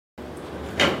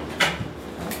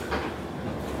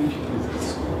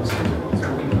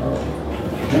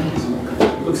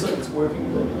working.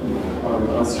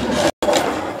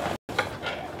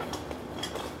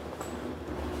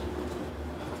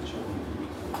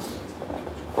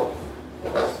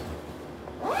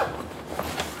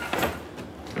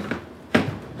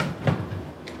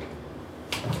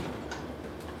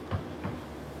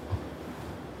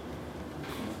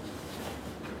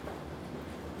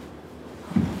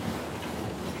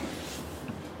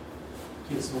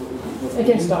 I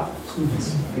can start.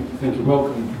 Thank you.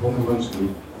 Welcome, Wen-Shin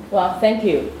Lee. Well, thank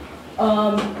you.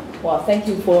 Thank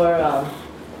you for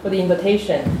the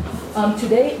invitation.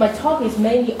 Today, my talk is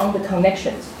mainly on the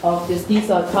connections of these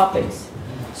topics.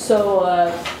 So,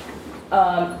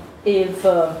 if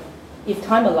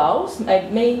time allows, I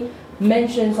may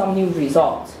mention some new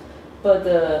results. But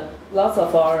lots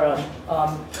of our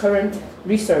current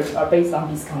research are based on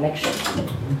these connections.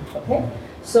 Okay,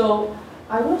 so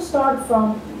I will start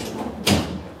from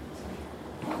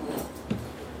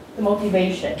the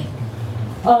motivation.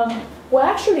 Well,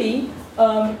 actually,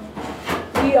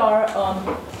 we are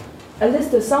I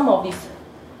listed some of these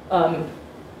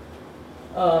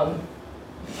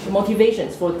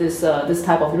motivations for this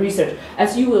type of research.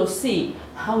 As you will see,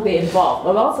 how they involve.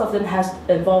 A lot of them has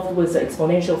involved with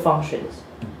exponential functions,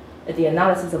 the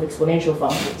analysis of exponential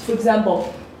functions. For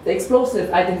example, the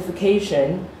explosive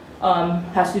identification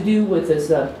has to do with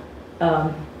this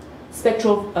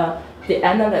spectral,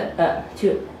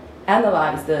 to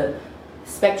analyze the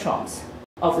spectrums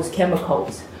of these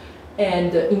chemicals.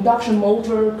 And induction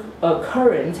motor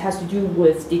current has to do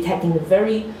with detecting a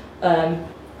very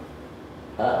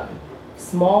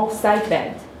small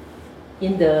sideband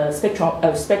in the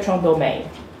spectrum domain.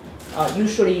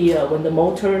 Usually when the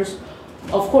motors,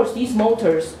 of course these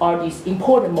motors are these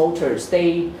important motors,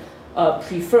 they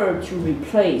prefer to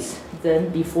replace them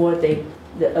before they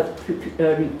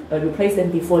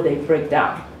break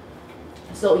down.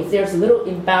 So if there's a little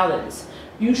imbalance,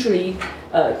 usually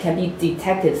can be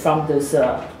detected from this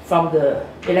from the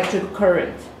electric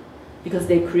current, because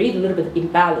they create a little bit of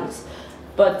imbalance.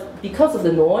 But because of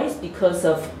the noise, because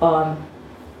of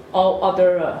all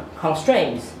other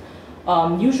constraints,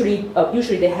 usually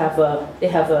they have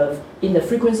in the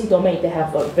frequency domain they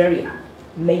have a very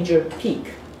major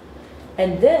peak,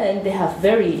 and then they have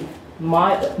very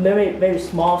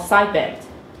small sideband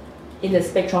in the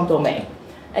spectrum domain.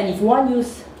 And if one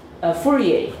uses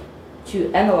Fourier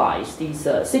to analyze these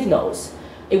signals,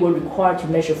 it will require to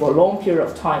measure for a long period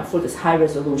of time for this high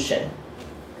resolution.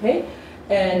 Okay,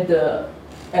 and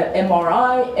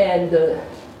MRI and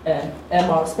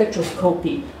MR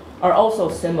spectroscopy are also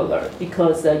similar,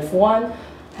 because if one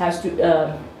has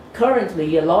to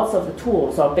currently lots of the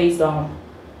tools are based on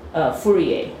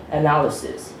Fourier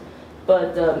analysis,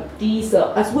 but these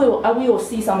as we will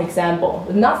see some example.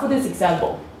 Not for this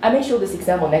example. I may show this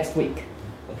example next week.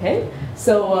 Okay,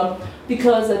 so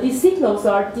because these signals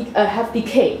are have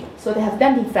decay, so they have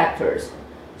damping factors.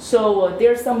 So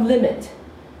there's some limit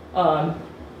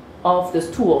of these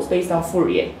tools based on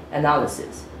Fourier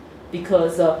analysis,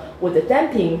 because with the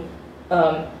damping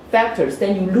factors,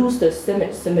 then you lose the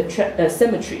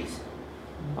symmetries.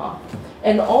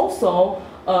 And also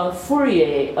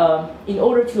Fourier, in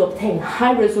order to obtain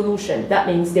high resolution, that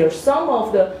means there are some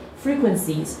of the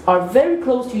frequencies are very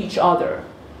close to each other.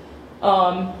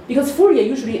 Because Fourier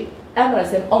usually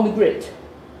analyzes them on the grid,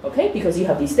 okay? Because you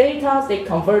have these data, they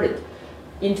convert it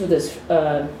into this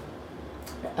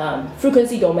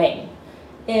frequency domain.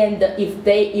 And if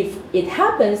it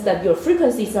happens that your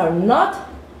frequencies are not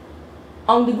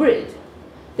on the grid,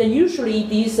 then usually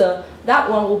that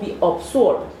one will be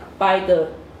absorbed by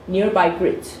the nearby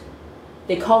grid.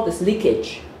 They call this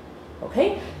leakage,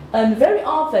 okay? And very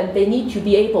often they need to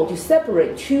be able to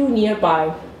separate two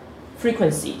nearby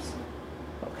frequencies.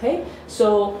 Okay,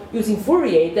 so using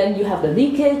Fourier, then you have the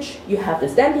leakage, you have the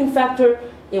damping factor.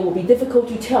 It will be difficult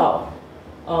to tell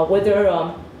whether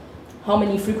how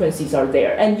many frequencies are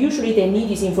there, and usually they need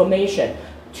this information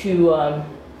to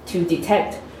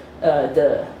detect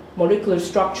the molecular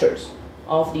structures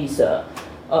of these the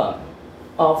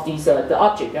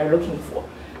object they're looking for.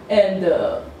 And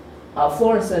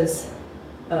for instance,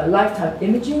 lifetime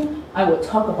imaging, I will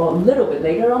talk about a little bit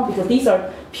later on, because these are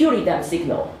purely damp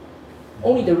signal.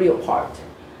 Only the real part.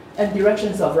 And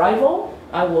directions of arrival,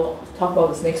 I will talk about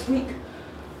this next week.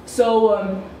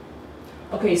 So,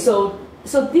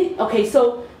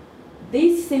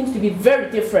 these seems to be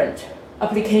very different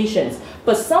applications.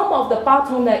 But some of the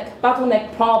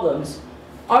bottleneck problems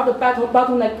are the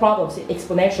bottleneck problems in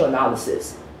exponential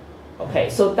analysis. Okay,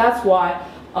 so that's why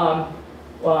I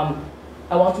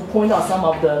want to point out some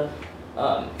of the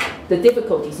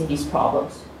difficulties in these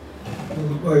problems.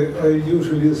 I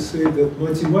usually say that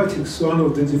mathematics, one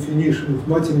of the definitions of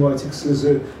mathematics is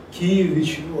a key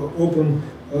which open,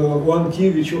 one key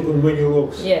which open many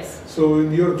locks. Yes. So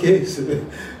in your case,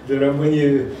 there are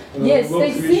many yes, locks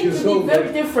they seem to be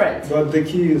very different. But the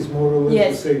key is more or less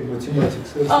yes. the same,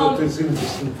 mathematics. That's what is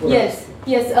interesting for yes. us.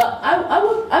 Yes, I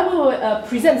will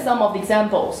present some of the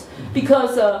examples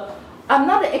because I'm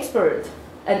not an expert,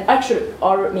 and actually,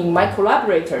 my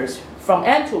collaborators from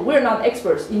Antwerp, we're not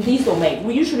experts in these domains.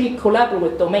 We usually collaborate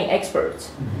with domain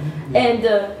experts. Mm-hmm. And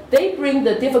they bring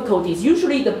the difficulties.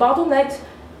 Usually the bottlenecks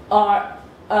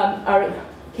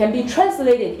can be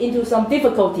translated into some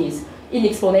difficulties in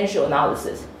exponential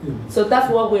analysis. Yeah. So that's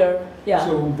what we're, yeah.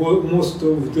 So most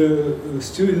of the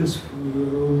students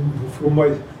from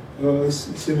my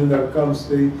seminar comes,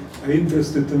 they are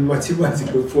interested in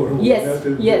mathematical formula. Yes,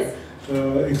 yes.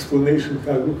 Explanation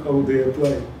how they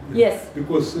apply. Yes.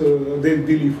 Because they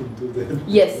believe into that.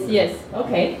 Yes, yes,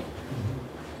 okay.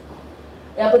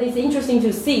 Yeah, but it's interesting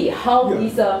to see how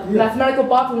these mathematical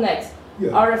bottlenecks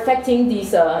are affecting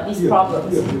these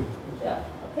problems. Yeah,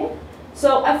 okay.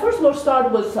 So I first will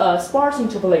start with sparse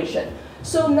interpolation.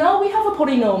 So now we have a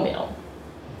polynomial,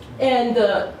 and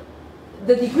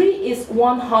the degree is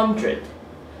 100.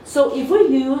 So if we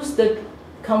use the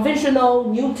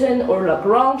conventional Newton or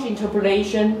Lagrange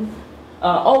interpolation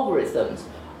algorithms,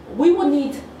 we would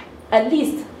need at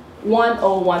least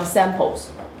 101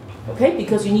 samples, okay?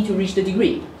 Because you need to reach the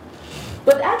degree.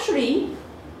 But actually,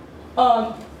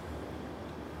 so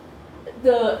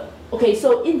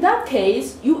in that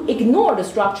case, you ignore the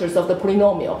structures of the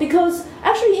polynomial because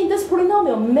actually in this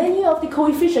polynomial, many of the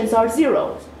coefficients are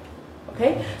zeros,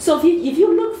 okay? So if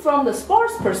you look from the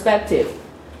sparse perspective,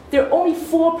 there are only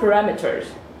 4 parameters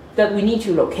that we need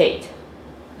to locate.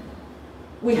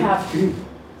 We have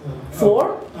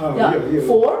 4? Yeah,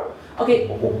 4. Okay,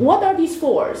 what are these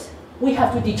 4s? We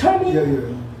have to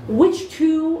determine which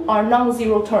 2 are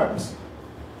non-zero terms.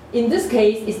 In this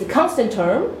case, it's the constant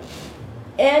term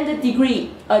and the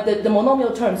degree, the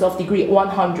monomial terms of degree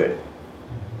 100.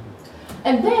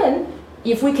 And then,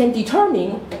 if we can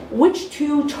determine which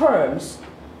 2 terms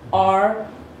are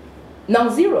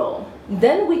non-zero,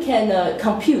 then we can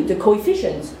compute the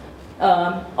coefficients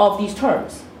of these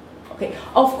terms. Okay.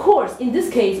 Of course, in this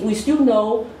case, we still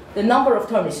know the number of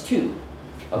terms is 2.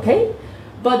 Okay?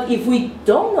 But if we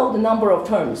don't know the number of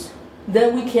terms,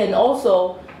 then we can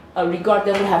also regard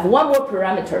that we have one more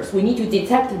parameters. We need to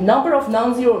detect the number of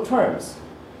non-zero terms,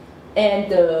 and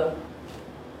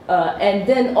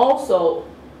then also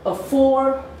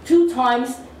 2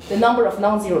 times the number of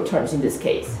non-zero terms in this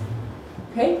case.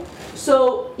 Okay?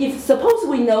 So suppose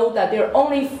we know that there are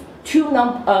only 2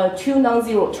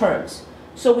 non-zero terms,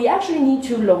 so we actually need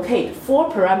to locate 4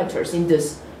 parameters in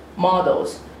these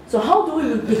models. So how do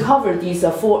we recover these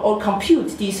 4 or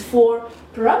compute these 4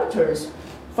 parameters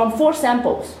from 4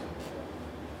 samples?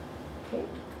 Okay.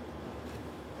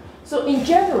 So in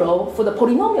general, for the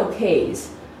polynomial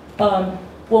case,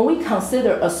 when we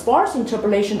consider a sparse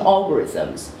interpolation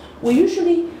algorithms, we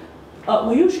usually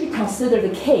consider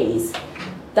the case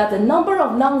that the number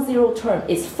of non-zero terms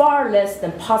is far less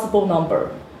than possible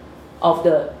number of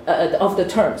the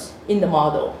terms in the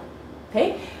model.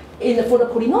 Okay? For the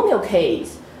polynomial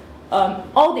case,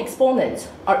 all the exponents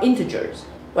are integers,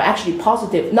 or actually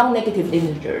positive, non-negative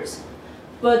integers.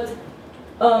 But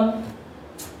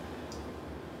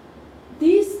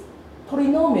these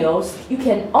polynomials, you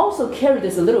can also carry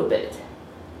this a little bit.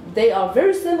 They are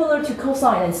very similar to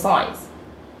cosine and sines.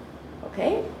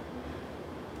 Okay?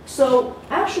 So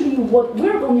actually what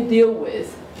we're going to deal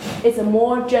with is a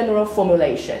more general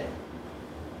formulation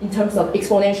in terms of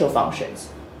exponential functions.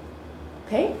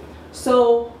 Okay?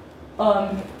 So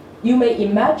you may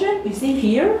imagine, you see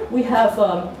here, we have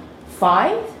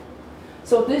phi.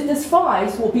 So this phi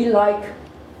will be like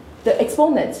the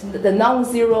exponent, the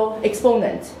non-zero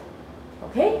exponent.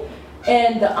 Okay?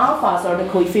 And the alphas are the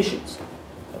coefficients.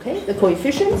 Okay? The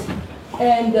coefficients.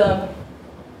 And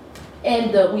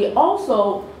we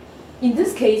also, in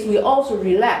this case, we also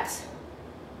relax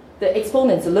the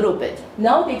exponents a little bit.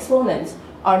 Now the exponents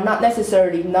are not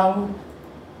necessarily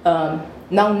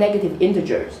non-negative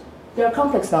integers. They are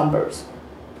complex numbers.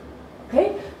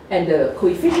 Okay? And the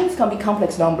coefficients can be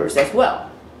complex numbers as well.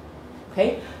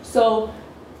 Okay? So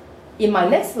in my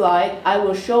next slide, I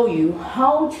will show you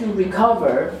how to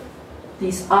recover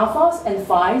these alphas and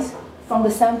phis from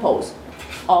the samples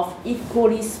of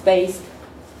equally spaced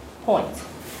points.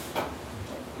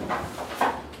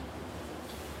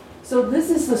 So this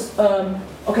is the,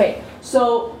 okay,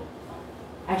 so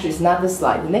actually it's not this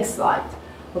slide, the next slide.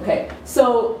 Okay,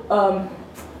 so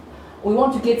we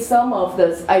want to get some of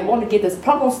this, I want to get this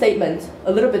problem statement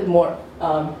a little bit more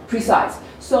precise.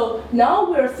 So now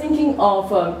we're thinking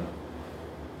of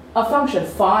a function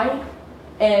phi,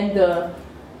 and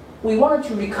we wanted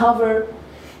to recover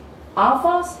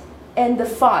alphas and the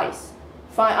phi's,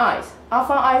 phi i's,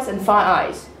 alpha i's and phi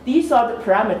i's. These are the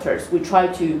parameters we try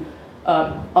to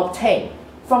obtain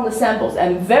from the samples,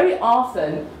 and very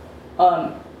often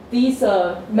these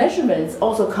measurements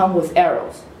also come with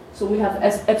errors. So we have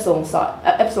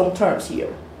epsilon terms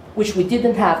here, which we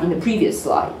didn't have in the previous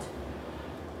slide.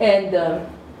 And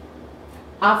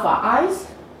alpha i's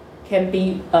can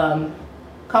be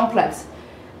complex.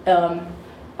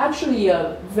 Actually,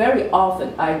 very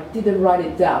often, I didn't write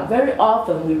it down. Very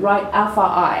often we write alpha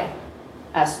I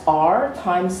as R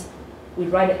times, we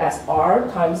write it as R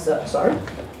times, sorry.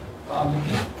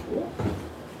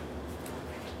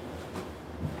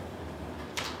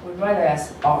 We write it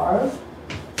as R,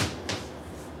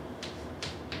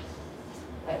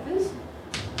 like this.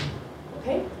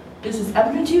 Okay? This is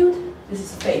amplitude, this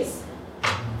is phase.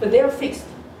 But they are fixed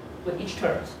with each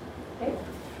term. Okay?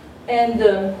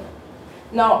 And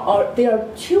now there are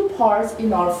two parts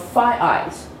in our phi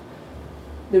i's.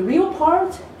 The real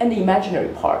part and the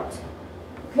imaginary part.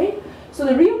 Okay? So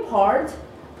the real part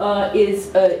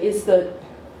is the,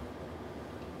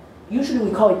 usually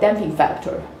we call it damping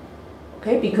factor.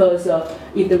 Okay? Because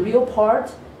if the real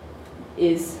part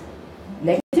is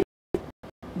negative,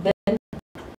 then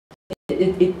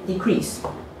it decreases.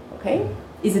 Okay?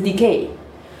 It's a decay.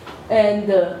 And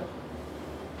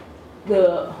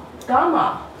the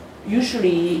gamma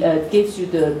usually gives you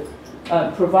the,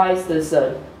 provides this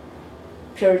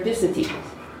periodicity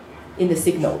in the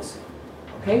signals.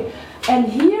 Okay? And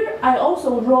here I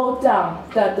also wrote down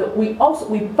that we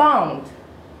bound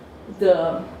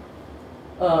the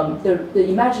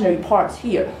imaginary parts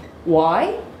here.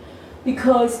 Why?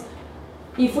 Because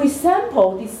if we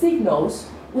sample these signals,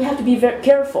 we have to be very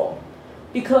careful,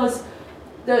 because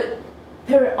the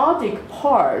periodic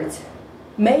part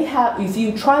may have,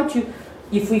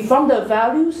 if we from the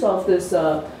values of this,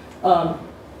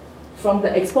 from the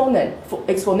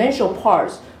exponential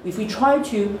parts, if we try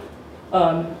to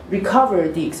recover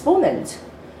the exponent,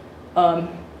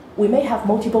 we may have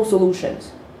multiple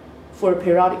solutions for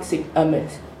periodic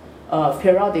signals.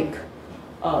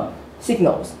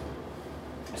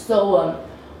 So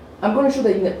I'm going to show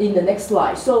that in the next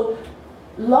slide. So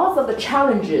lots of the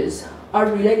challenges are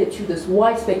related to this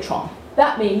wide spectrum.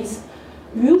 That means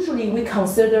usually we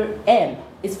consider M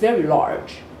is very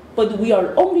large, but we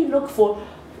are only look for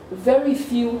very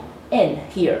few N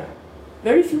here,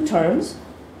 very few terms.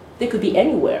 They could be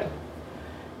anywhere.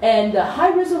 And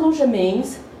high resolution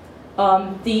means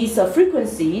these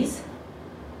frequencies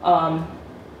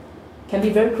can be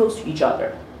very close to each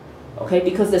other. Okay,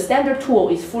 because the standard tool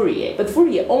is Fourier, but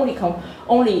Fourier only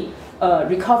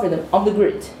recover them on the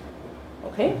grid.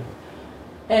 Okay,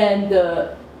 and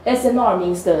SNR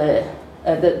means the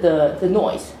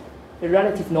noise, the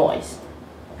relative noise.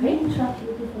 Okay. Can I interrupt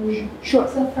you before you? Sure.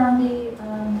 So from the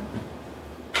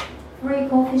Fourier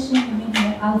coefficient, you mean the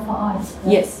alpha i's?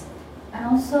 Right? Yes. And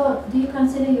also, do you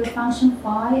consider your function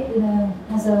phi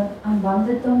as an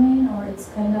unbounded domain, or it's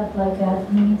kind of like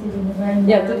limited in a very narrow?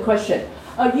 Yeah, good question.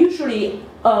 Usually,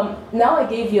 now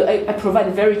I provide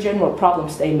a very general problem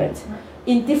statement. Right.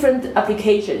 In different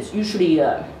applications, usually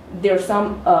there are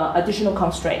some additional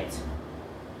constraints.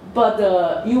 But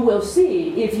you will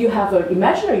see if you have an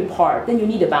imaginary part, then you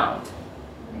need a bound.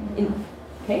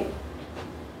 Okay?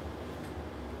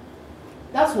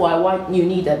 That's why you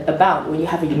need a bound when you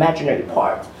have an imaginary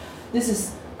part. This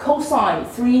is cosine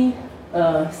 3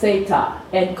 theta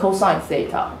and cosine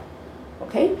theta.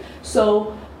 Okay?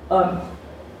 So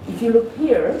if you look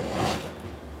here,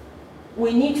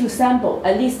 we need to sample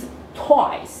at least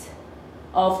twice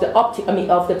of the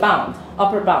upper bound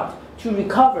to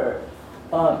recover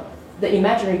the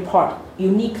imaginary part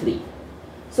uniquely.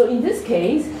 So in this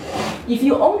case, if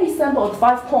you only sample at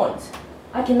 5 points,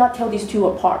 I cannot tell these two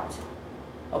apart.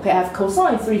 Okay, I have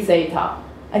cosine 3 theta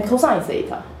and cosine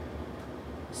theta.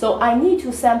 So I need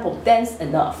to sample dense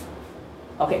enough.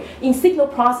 Okay, in signal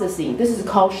processing, this is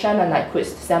called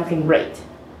Shannon-Nyquist sampling rate.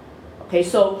 Okay,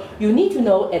 so you need to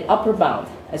know an upper bound,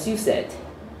 as you said.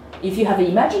 If you have an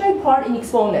imaginary part in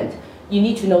exponent, you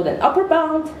need to know the upper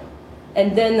bound,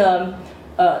 and then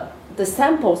the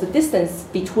samples, the distance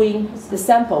between the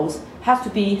samples has to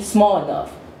be small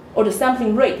enough, or the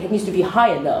sampling rate needs to be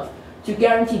high enough to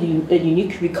guarantee the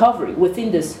unique recovery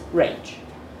within this range.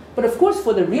 But of course,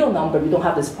 for the real number, we don't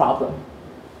have this problem.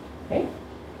 Okay?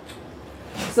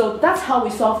 So that's how we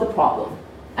solve the problem.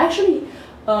 Actually,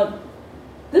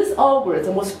 this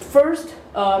algorithm was first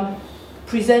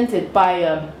presented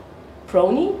by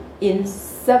Prony in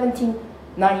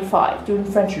 1795 during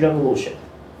the French Revolution.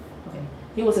 Okay.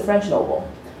 He was a French noble.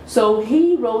 So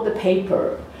he wrote a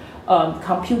paper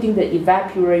computing the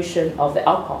evaporation of the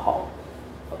alcohol,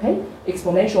 okay,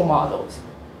 exponential models.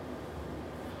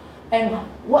 And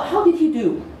how did he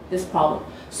do this problem?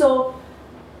 So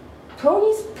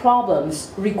Prony's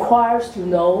problems requires to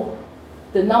know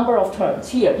the number of terms.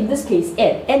 Here, in this case,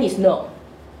 n. N is known,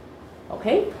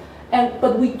 okay?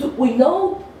 But we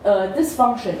know this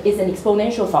function is an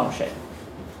exponential function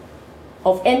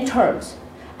of n terms.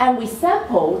 And we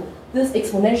sampled this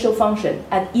exponential function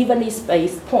at evenly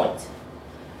spaced points.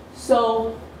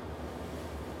 So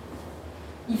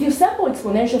if you sample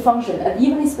exponential function at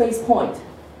evenly spaced point,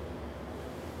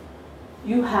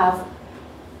 you have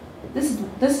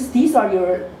these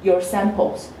are your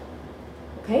samples,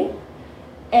 okay?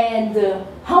 And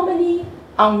how many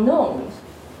unknowns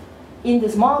in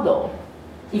this model?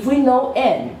 If we know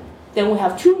n, then we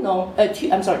have two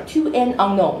n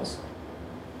unknowns,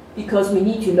 because we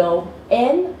need to know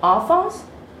n alphas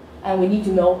and we need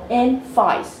to know n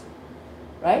phis,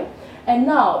 right? And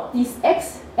now these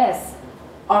xs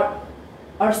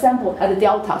are sampled at the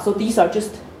delta, so these are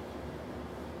just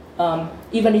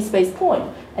evenly spaced point,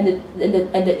 and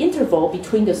the interval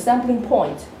between the sampling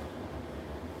point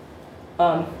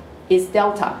is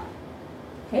delta.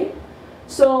 Okay,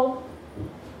 so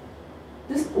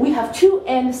we have two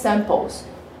n samples.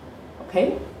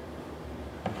 Okay.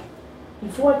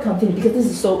 Before I continue, because this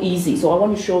is so easy, so I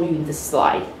want to show you in this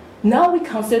slide. Now we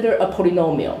consider a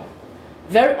polynomial.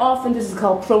 Very often this is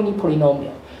called Prony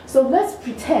polynomial. So let's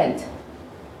pretend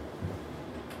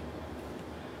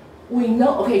we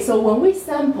know, okay, so when we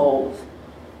sample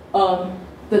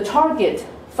the target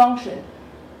function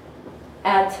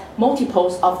at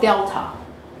multiples of delta,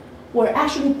 we're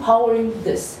actually powering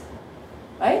this,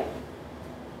 right?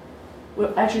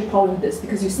 We're actually powering this,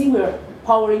 because you see we're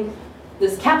powering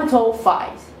this capital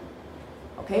phis,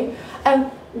 okay?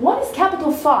 And what is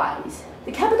capital phis?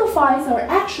 The capital phis are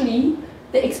actually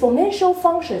the exponential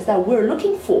functions that we're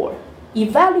looking for,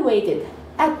 evaluated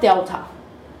at delta,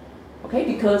 okay?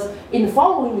 Because in the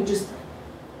following, we just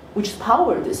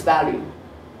power this value,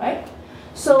 right?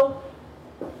 So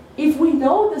if we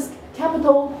know this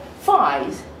capital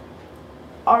phis,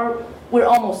 we're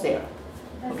almost there,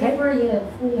 okay? Fourier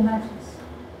matrix.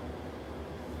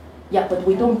 Yeah, but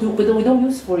we don't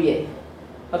use Fourier,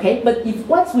 okay? But if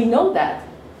once we know that,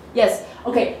 yes,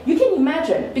 okay, you can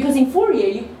imagine, because in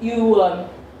Fourier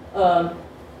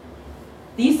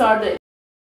these are the,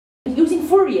 using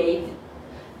Fourier,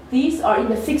 these are in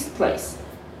the fixed place,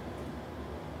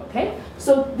 okay?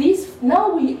 So these,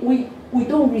 now we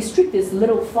don't restrict this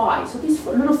little phi, so these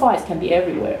little phis can be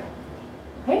everywhere,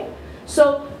 okay?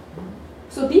 So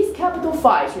these capital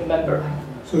phis, remember.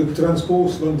 So it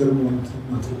transpose Van der Monte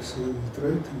matrix,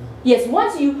 right? Yes,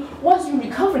 once you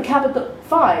recover capital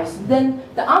phis, then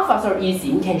the alphas are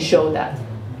easy, we can show that,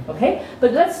 okay?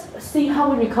 But let's see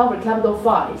how we recover capital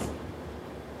phis.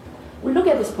 We look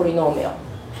at this polynomial.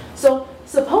 So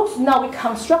suppose now we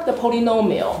construct a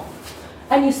polynomial,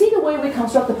 and you see the way we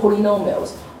construct the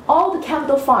polynomials, all the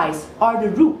capital phis are the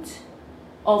root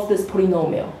of this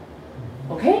polynomial,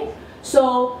 okay?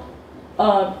 So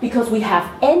because we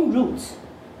have n roots,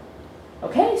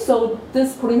 okay, so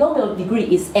this polynomial degree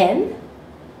is n,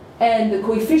 and the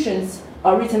coefficients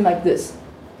are written like this,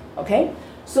 okay?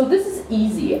 So this is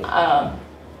easy. I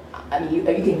mean, you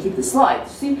can keep the slide.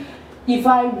 See, if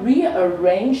I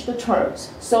rearrange the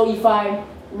terms, so if I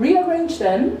rearrange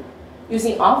them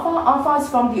using alpha is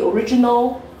from the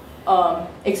original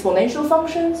exponential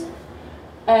functions,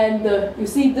 and you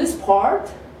see this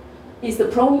part is the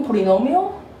Prony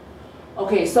polynomial.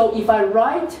 Okay, so if I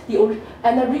write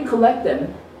and I recollect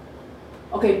them,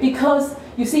 okay, because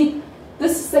you see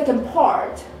this second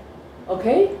part,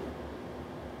 okay,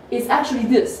 is actually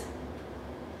this.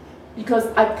 Because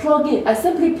I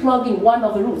simply plug in one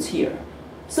of the roots here.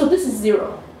 So this is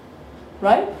 0,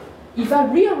 right? If I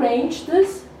rearrange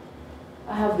this,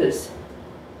 I have this.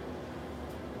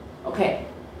 Okay,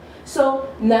 so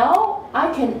now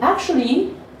I can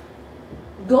actually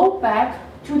go back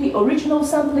to the original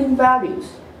sampling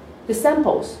values, the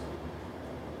samples,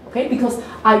 okay? Because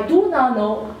I do not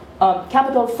know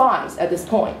capital phis at this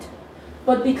point,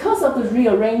 but because of the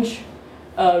rearrangement,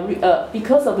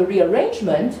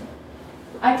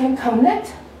 I can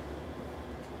connect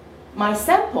my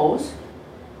samples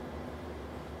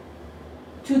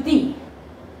to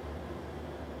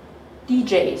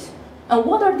dj's. And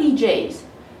what are dj's?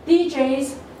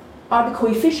 dj's are the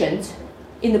coefficients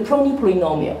in the Prony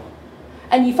polynomial.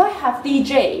 And if I have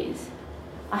dj's,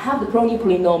 I have the Prony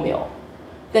polynomial,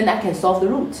 then I can solve the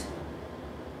root.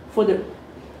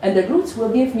 And the roots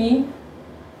will give me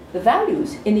the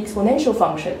values in exponential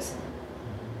functions.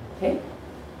 Okay?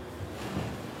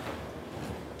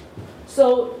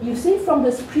 So you see from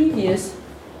this previous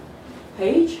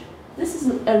page, this is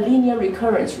a linear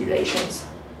recurrence relations,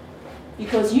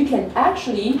 because you can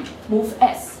actually move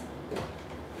S.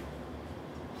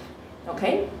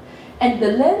 Okay? And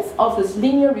the length of this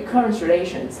linear recurrence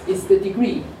relations is the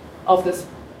degree of this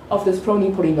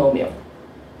Prony polynomial.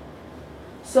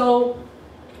 So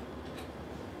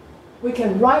we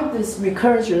can write this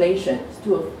recurrence relation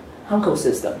to a Hankel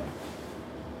system.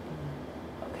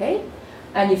 Okay?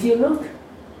 And if you look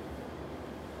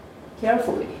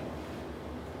carefully,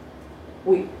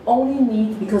 we only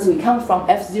need, because we come from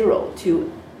F0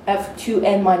 to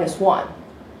F2n minus 1.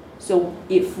 So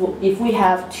if we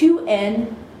have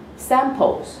 2n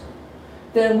samples,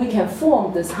 then we can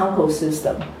form this Hankel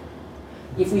system.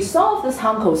 If we solve this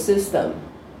Hankel system,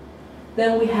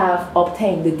 then we have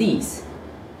obtained the D's.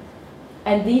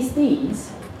 And these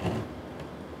D's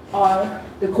are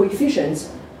the coefficients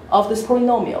of this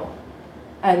polynomial.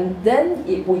 And then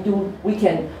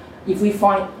if we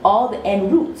find all the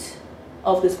n roots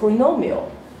of this polynomial,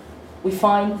 we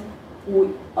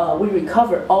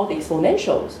recover all the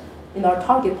exponentials in our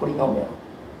target polynomial.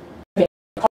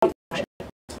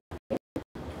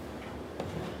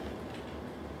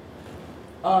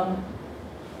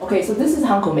 Okay, so this is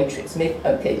Hankel matrix.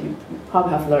 Okay, you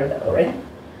probably have learned that already.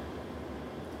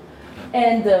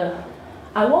 And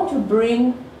I want to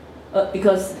bring,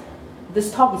 because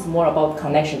this talk is more about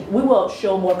connection. We will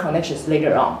show more connections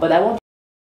later on, but I want to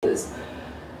do this.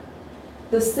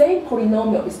 The same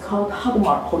polynomial is called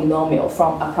Hadamard polynomial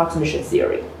from approximation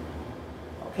theory.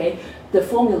 Okay, the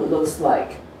formula looks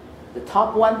like the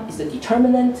top one is the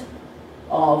determinant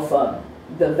of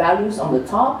the values on the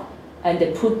top, and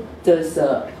they put this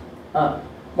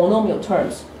monomial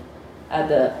terms at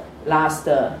the last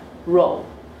row.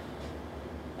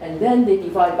 And then they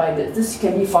divide by this. This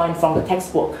can be found from the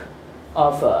textbook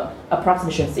of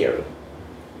approximation theory.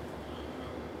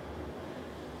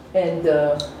 And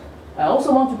I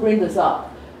also want to bring this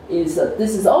up, is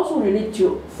this is also related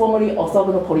to formally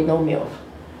orthogonal polynomial.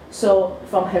 So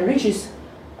from Heinrich's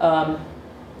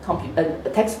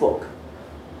textbook,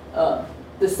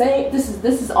 this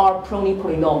is our Prony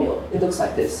polynomial. It looks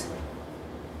like this.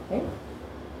 Okay?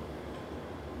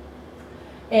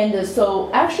 And so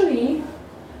actually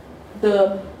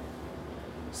the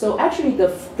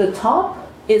top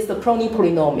is the Prony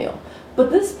polynomial. But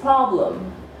this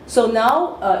problem, so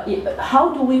now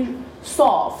how do we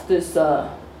solve this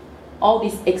all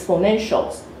these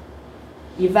exponentials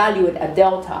evaluate at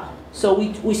delta? So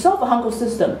we solve a Hankel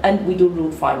system and we do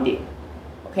root finding.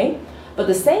 Okay? But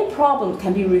the same problem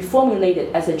can be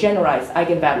reformulated as a generalized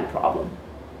eigenvalue problem.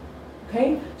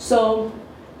 Okay? So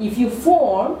if you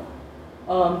form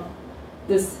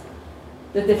the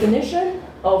definition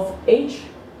of H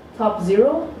top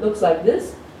 0 looks like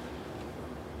this.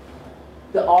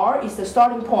 The R is the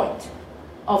starting point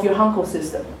of your Hankel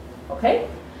system. Okay?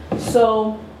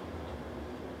 So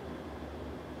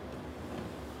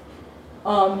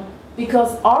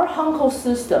because our Hankel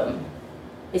system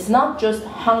is not just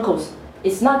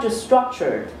it's not just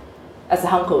structured as a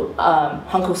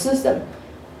Hankel system.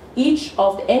 Each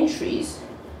of the entries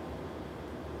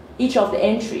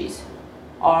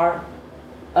are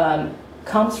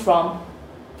comes from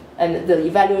the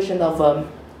evaluation of an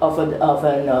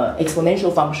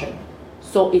exponential function.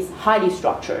 So it's highly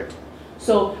structured.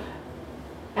 So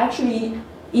actually,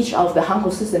 each of the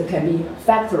Hankel system can be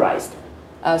factorized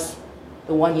as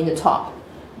the one in the top.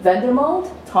 Vandermonde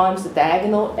times the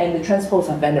diagonal and the transpose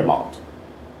of Vandermonde.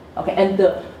 Okay, and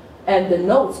the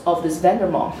nodes of this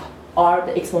Vandermonde are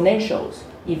the exponentials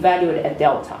evaluated at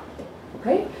delta.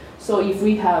 Okay, so if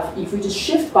we just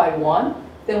shift by 1,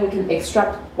 then we can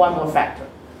extract one more factor.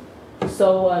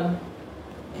 So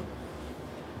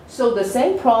so the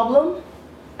same problem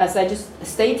as I just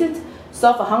stated,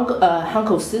 solve a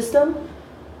Hankel system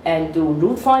and do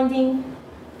root finding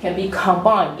can be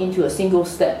combined into a single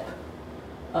step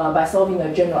by solving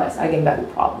a generalized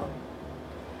eigenvalue problem.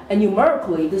 And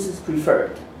numerically, this is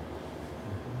preferred.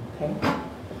 Okay,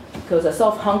 because a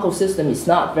self-Hankel system is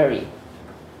not very,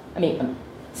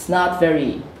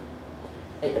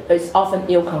 it's often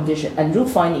ill-conditioned, and root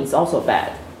finding is also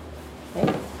bad.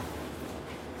 Okay?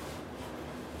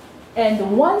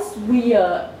 And once we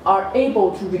are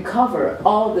able to recover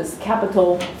all these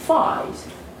capital Phi's,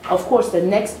 of course, the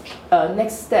next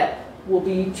step will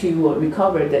be to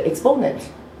recover the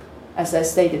exponent, as I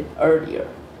stated earlier.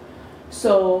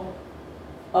 So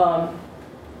the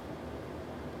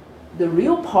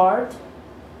real part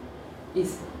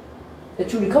is,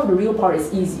 to recover the real part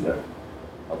is easier,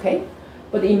 okay?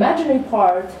 But the imaginary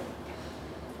part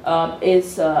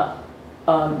is a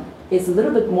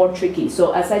little bit more tricky.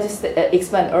 So as I just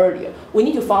explained earlier, we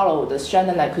need to follow the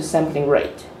Shannon-Nyquist sampling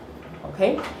rate,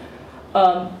 okay?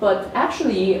 But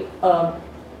actually,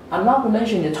 I'm not going to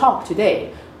mention in the talk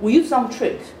today. We use some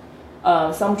tricks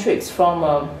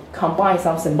from combine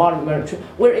some symbolic memory.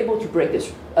 We're able to break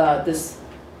this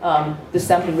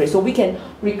sampling rate, so we can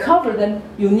recover them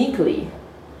uniquely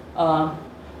from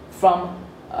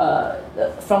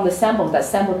the samples that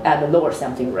sampled at the lower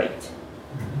sampling rate.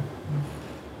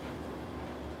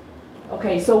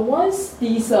 Okay, so once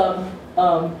these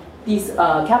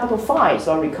capital Phi's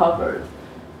are recovered,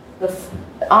 the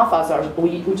alphas are,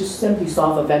 we just simply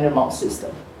solve a van der Waals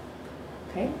system.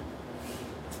 Okay?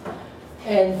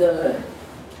 And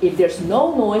if there's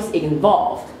no noise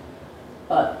involved,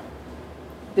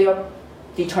 they are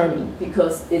determined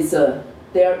because it's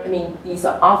these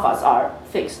alphas are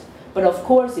fixed. But of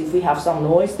course, if we have some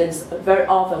noise, then very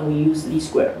often we use least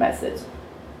square method,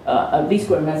 a least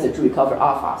square method to recover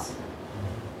alphas.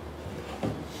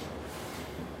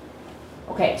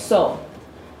 Okay, so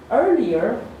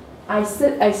earlier I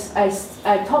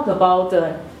talked about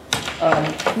the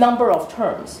number of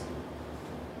terms.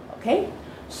 Okay,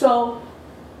 so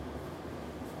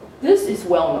this is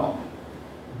well known.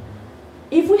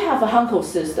 If we have a Hankel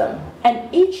system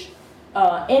and each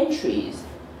entries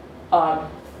are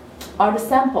the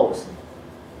samples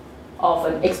of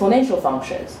an exponential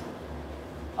function,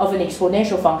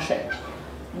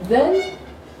 then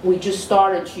we just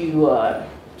started to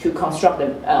construct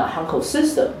a Hankel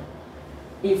system.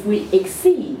 If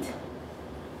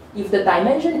the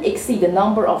dimension exceed the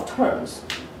number of terms,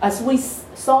 as we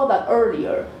saw that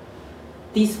earlier,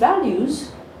 these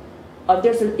values,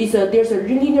 there's a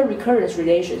linear recurrence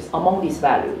relations among these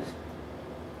values.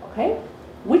 Okay,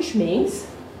 which means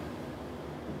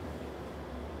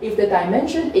if the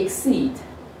dimension exceed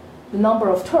the number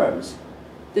of terms,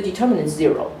 the determinant is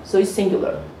 0, so it's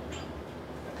singular.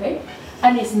 Okay,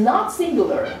 and it's not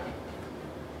singular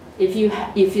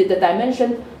if the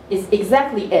dimension is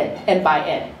exactly n by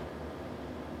n.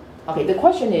 Okay, the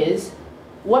question is,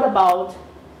 what about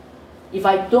if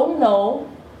I don't know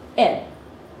n?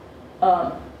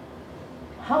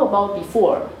 How about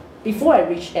before I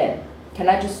reach n? Can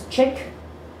I just check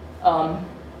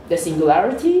the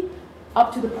singularity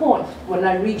up to the point when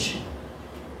I reach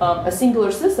a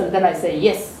singular system? Then I say,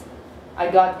 yes, I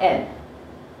got n.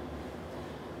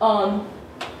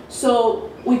 So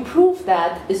we prove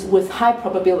that is with high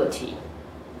probability.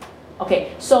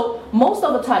 Okay, so most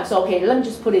of the time, so okay, let me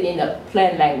just put it in a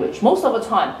plain language. Most of the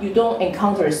time, you don't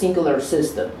encounter a singular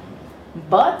system,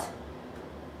 but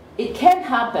it can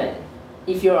happen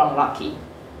if you're unlucky.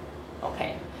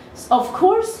 Okay, so of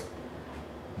course,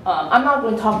 I'm not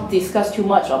going to discuss too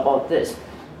much about this.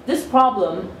 This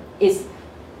problem is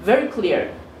very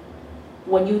clear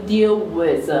when you deal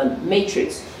with a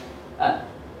matrix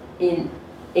in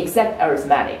exact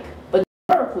arithmetic. But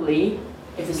numerically,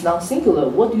 if it's non-singular,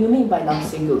 what do you mean by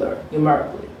non-singular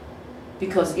numerically?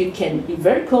 Because it can be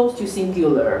very close to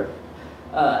singular.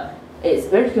 It's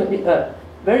very close to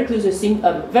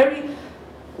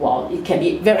it can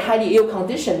be very highly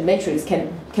ill-conditioned matrix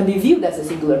can be viewed as a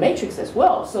singular matrix as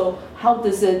well. So how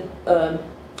does it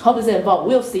involve?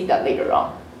 We'll see that later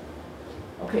on.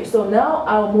 Okay, so now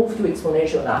I'll move to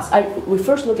exponential analysis. We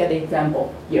first look at the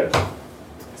example here.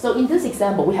 So in this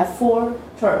example, we have 4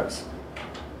 terms.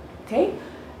 Okay,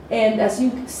 and as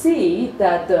you see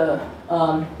that the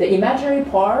imaginary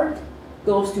part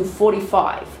goes to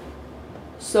 45.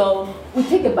 So we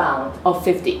take a bound of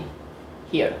 50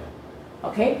 here.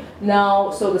 Okay,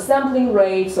 now so the sampling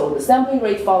rate follows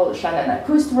the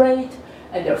Shannon-Nyquist rate,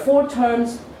 and there are 4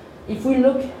 terms. If we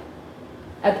look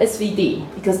at SVD,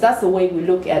 because that's the way we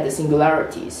look at the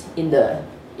singularities in the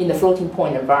floating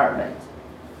point environment,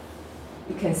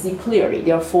 you can see clearly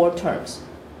there are 4 terms.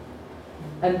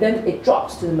 And then it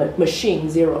drops to the machine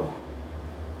 0.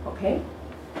 Okay?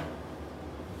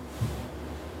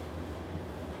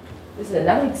 This is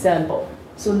another example.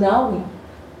 So now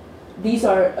it's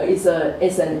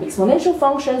an exponential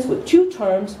functions with 2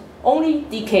 terms, only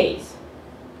decays.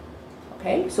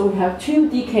 Okay? So we have 2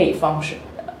 decay functions.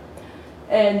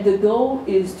 And the goal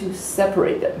is to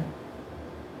separate them,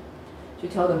 to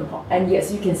tell them apart. And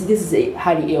yes, you can see this is a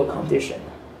highly ill condition.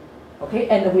 Okay?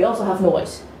 And we also have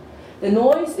noise. The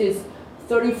noise is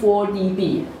 34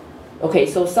 dB. Okay,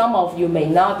 so some of you may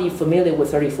not be familiar with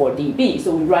 34 dB,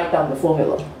 so we write down the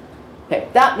formula. Okay,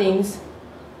 that means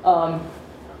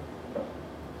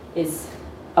it's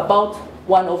about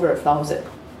 1/1000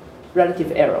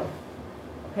 relative error.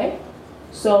 Okay?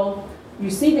 So you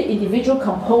see the individual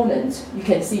components, you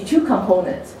can see two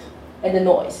components and the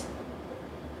noise.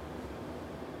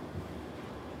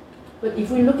 But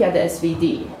if we look at the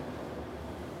SVD,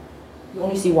 you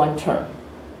only see one term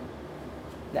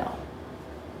now.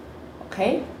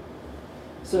 Okay?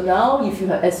 So now if you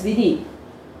have SVD,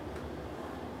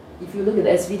 if you look at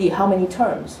the SVD, how many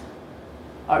terms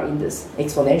are in this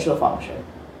exponential function?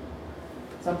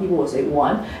 Some people will say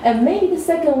one, and maybe the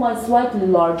second one is slightly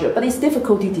larger, but it's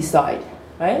difficult to decide,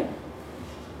 right?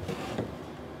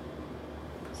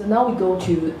 So now we go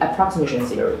to approximation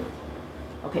theory.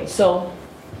 Okay, so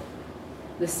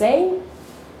the same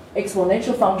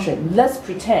exponential function, let's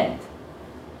pretend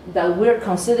that we're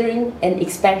considering an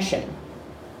expansion,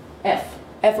 f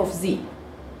of z.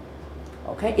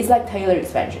 Okay, it's like Taylor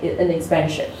expansion, an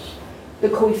expansion. The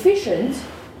coefficients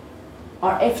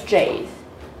are fj's,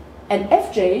 and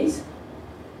fj's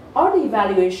are the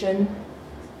evaluation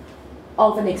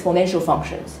of an exponential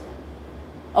function,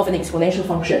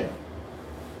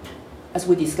 as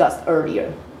we discussed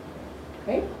earlier.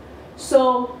 Okay,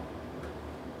 so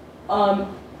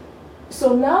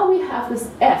now we have this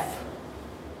f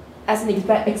as an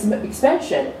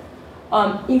expansion.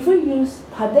 If we use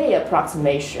Padé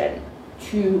approximation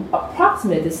to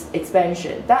approximate this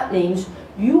expansion, that means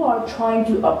you are trying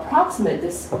to approximate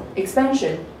this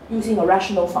expansion using a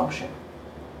rational function.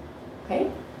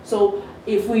 Okay? So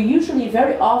if we usually,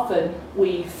 very often,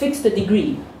 we fix the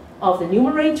degree of the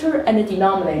numerator and the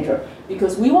denominator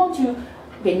because we want to,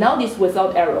 okay, now this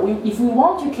without error. If we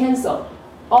want to cancel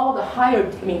all the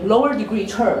lower degree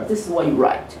terms, this is what you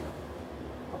write.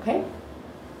 Okay?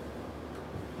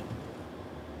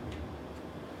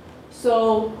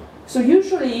 So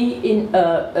usually in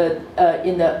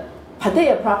the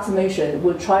Padé approximation,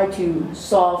 we'll try to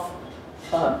solve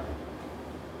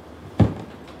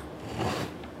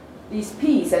these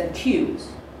P's and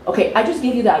Q's. Okay, I just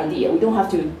give you the idea. We don't have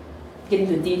to get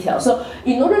into detail. So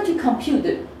in order to compute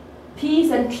the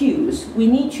P's and Q's, we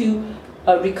need to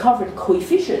recover the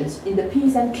coefficients in the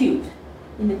P's and Q's,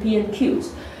 in the P and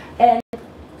Q's. And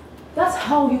that's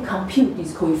how you compute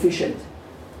these coefficients.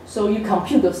 So you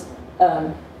compute those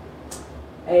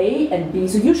A and B.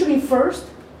 So usually first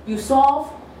you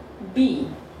solve B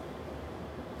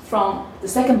from the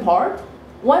second part.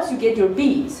 Once you get your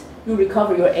B's, you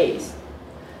recover your A's.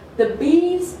 The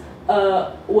B's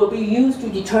will be used to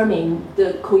determine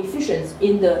the coefficients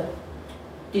in the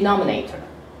denominator.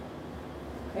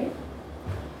 Okay?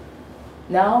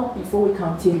 Now, before we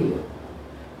continue,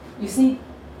 you see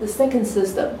the second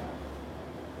system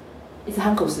is a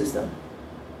Hankel system.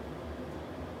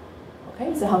 Okay,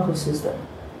 it's a Hankel system.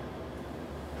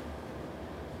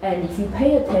 And if you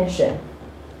pay attention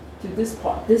to this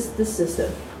part, this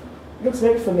system, it looks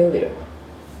very familiar.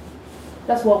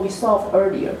 That's what we solved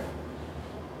earlier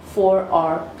for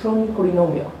our Prony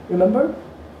polynomial. Remember?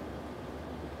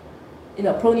 In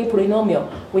a Prony polynomial,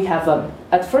 we have,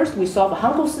 at first we solve a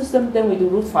Hankel system, then we do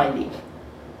root finding.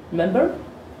 Remember?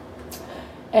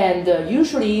 And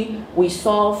usually we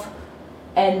solve,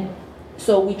 and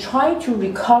so we try to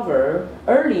recover,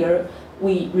 earlier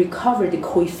we recovered the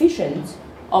coefficients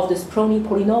of this Prony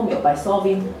polynomial by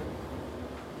solving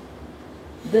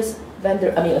this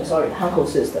Hankel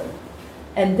system.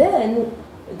 And then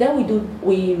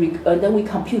we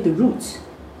compute the roots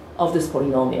of this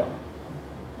polynomial.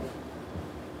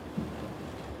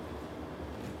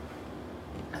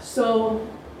 So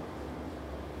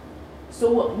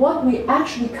what we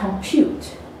actually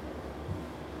compute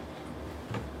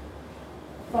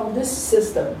from this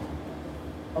system,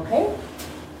 okay?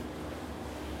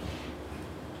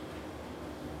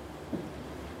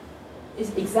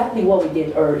 Is exactly what we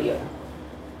did earlier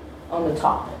on the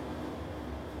top.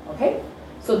 Okay?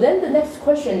 So then the next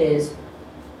question is,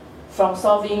 from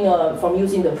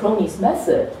using the Prony's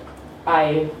method,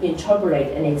 I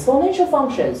interpolate an exponential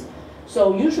functions.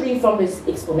 So usually from these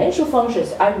exponential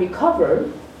functions, I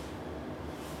recover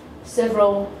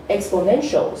several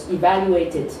exponentials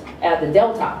evaluated at the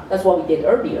delta. That's what we did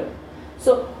earlier.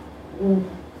 So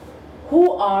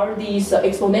who are these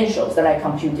exponentials that I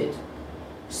computed?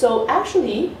 So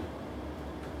actually,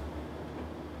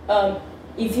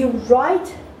 if you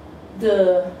write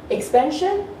the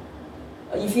expansion,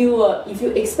 if you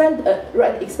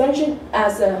write expansion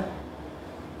as a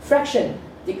fraction,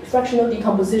 fractional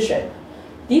decomposition,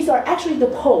 these are actually the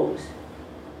poles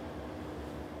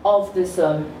of this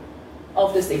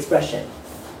expression.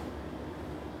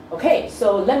 Okay,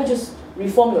 so let me just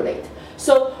reformulate.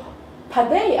 So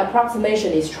Padé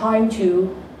approximation is trying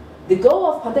to, the goal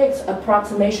of Padé's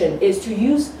approximation is to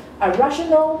use a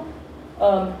rational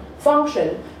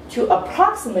function to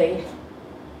approximate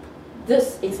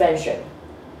this expansion.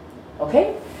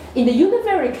 Okay? In the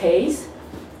univariate case,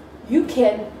 you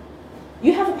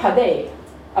have a Padé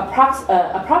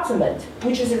approximate,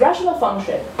 which is a rational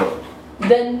function.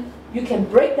 Then you can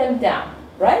break them down,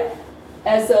 right?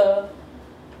 As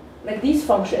like these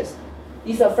functions.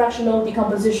 These are fractional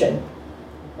decomposition,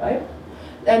 right?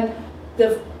 And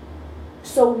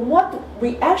so what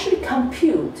we actually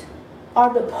compute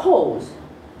are the poles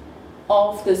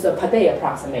of this Padé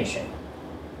approximation.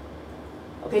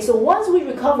 Okay, so once we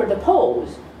recover the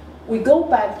poles, we go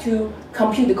back to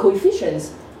compute the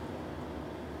coefficients,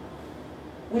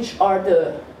 which are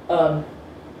the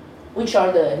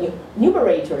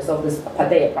numerators of this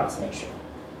Padé approximation.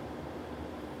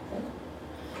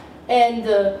 And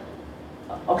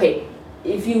okay,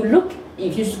 if you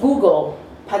just Google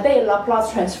Padé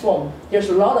Laplace transform, there's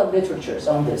a lot of literature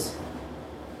on this.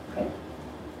 Okay.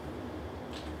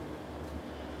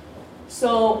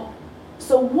 So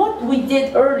what we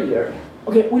did earlier,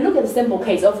 okay, we look at a simple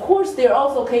case. Of course, there are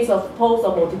also cases of poles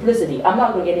of multiplicity. I'm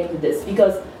not going to get into this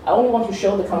because I only want to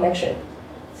show the connection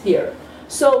here.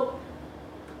 So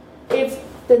if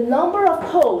the number of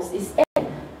poles is n,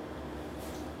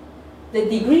 the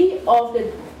degree of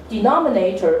the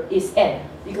denominator is n,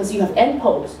 because you have n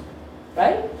poles,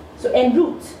 right? So n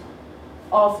roots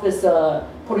of this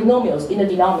polynomials in the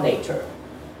denominator.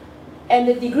 And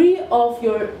the degree of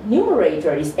your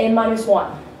numerator is n minus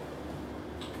 1.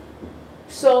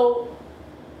 So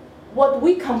what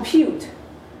we compute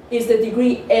is the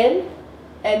degree n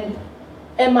and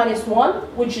n minus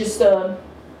 1, which is the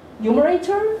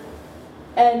numerator,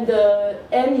 and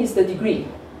n is the degree,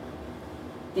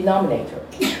 denominator.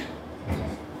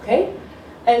 Okay?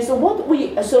 And so what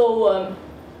we, so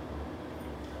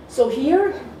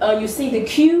here you see the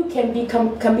Q can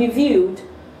be viewed.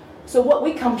 So what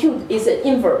we compute is an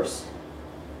inverse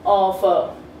of,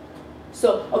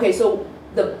 so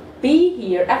the B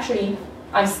here, actually,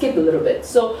 I skipped a little bit.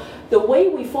 So the way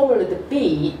we formulate the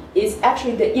B is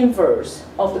actually the inverse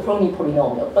of the Prony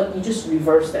polynomial, but you just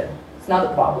reverse them. It's not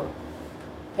a problem.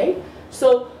 Okay?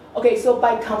 So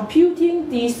by computing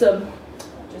these,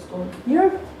 just go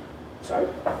here, sorry.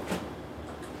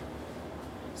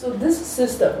 So this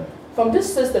system, from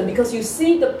this system, because you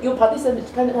see your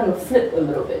participants kind of flip a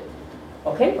little bit.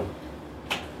 Okay?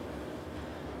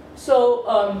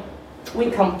 So we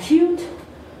compute.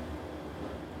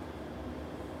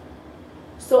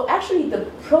 So actually, the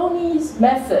Prony's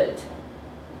method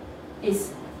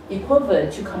is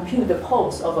equivalent to compute the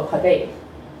poles of a Padé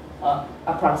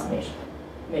approximation.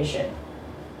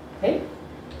 Okay?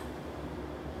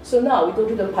 So now we go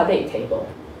to the Padé table.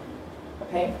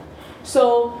 Okay?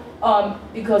 So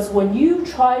because when you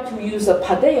try to use a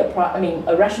Padé,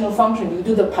 a rational function, you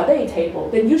do the Padé table,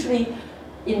 then usually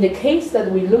in the case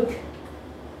that we look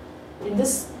in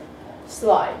this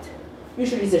slide,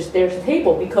 usually there's a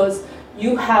table because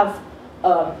you have,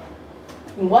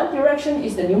 in one direction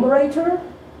is the numerator,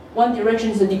 one direction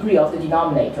is the degree of the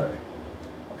denominator.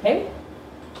 Okay?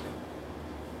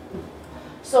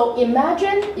 So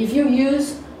imagine if you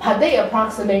use Padé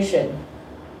approximation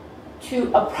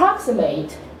to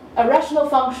approximate a rational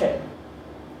function.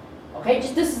 Okay,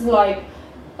 this is like,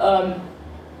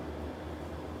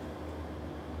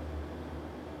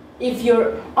 if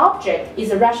your object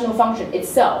is a rational function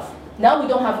itself, now we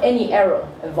don't have any error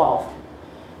involved.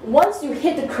 Once you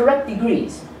hit the correct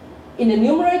degrees, in the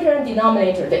numerator and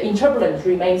denominator, the interpolant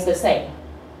remains the same.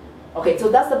 Okay, so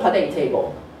that's the Padé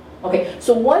table. Okay,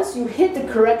 so once you hit the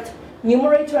correct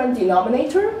numerator and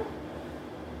denominator,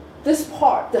 this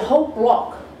part, the whole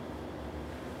block,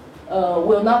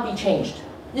 will not be changed.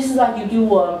 This is like you do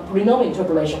polynomial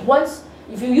interpolation. Once,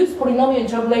 if you use polynomial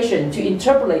interpolation to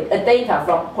interpolate a data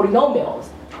from a polynomial,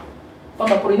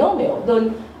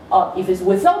 then if it's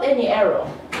without any error,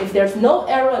 if there's no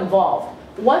error involved,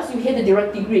 once you hit the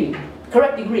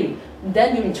correct degree,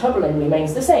 then your interpolant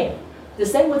remains the same. The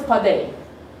same with Padé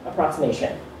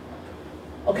approximation.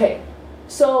 Okay,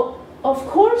 so of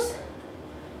course,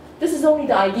 this is only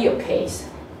the ideal case.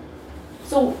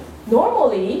 So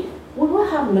normally, we will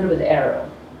have a little bit of error.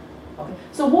 Okay,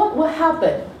 so what will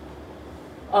happen?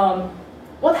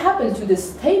 What happens to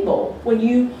this table when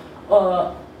you,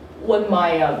 so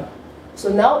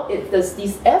now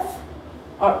these f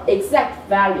are exact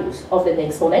values of the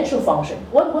exponential function.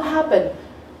 What will happen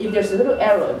if there's a little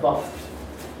error involved?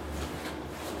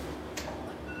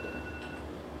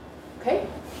 Okay,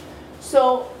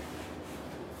 so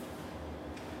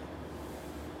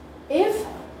if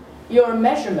your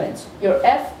measurement, your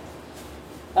f,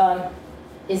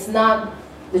 is not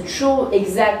the true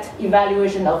exact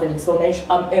evaluation of an exponential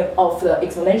of the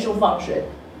exponential function,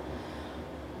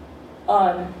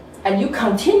 and you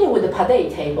continue with the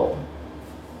Padé table,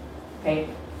 okay,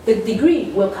 the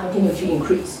degree will continue to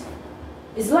increase.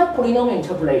 It's like polynomial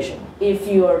interpolation. If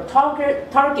your target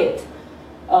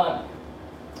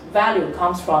value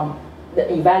comes from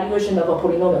the evaluation of a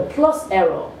polynomial plus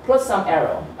error, plus some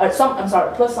error,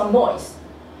 plus some noise,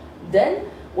 then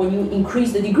when you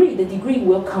increase the degree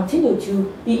will continue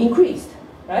to be increased,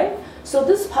 right? So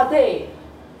this Padé,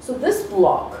 so this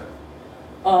block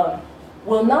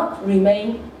will not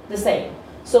remain the same.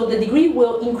 So the degree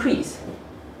will increase.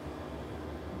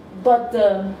 But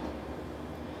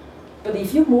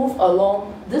if you move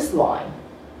along this line,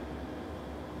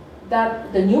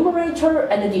 that the numerator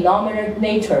and the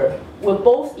denominator will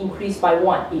both increase by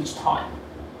 1 each time,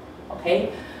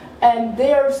 okay? And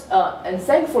and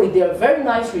thankfully there are very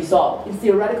nice results,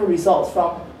 theoretical results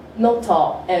from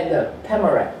Notal and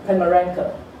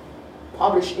Pomeranka,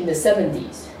 published in the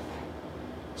 70s.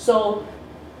 So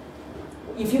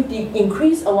if you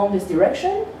increase along this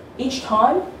direction, each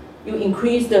time you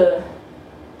increase the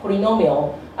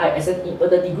polynomial, I said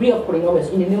the degree of polynomials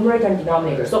in the numerator and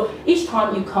denominator. So each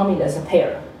time you come in as a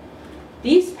pair.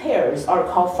 These pairs are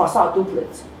called facade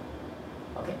duplets.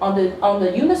 Okay. On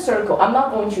the unit circle, I'm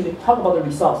not going to talk about the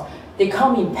results. They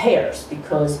come in pairs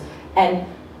and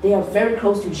they are very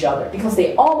close to each other because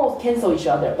they almost cancel each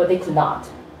other, but they could not.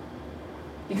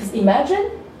 Because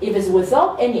imagine if it's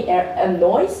without any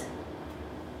noise,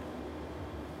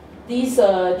 these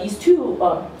two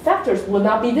factors will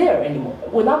not be there anymore.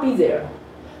 Will not be there.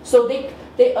 So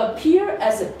they appear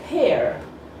as a pair,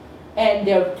 and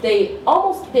they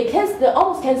almost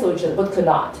cancel each other, but could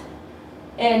not.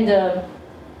 And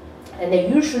they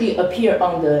usually appear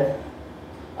on the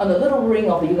little ring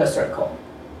of the unit circle.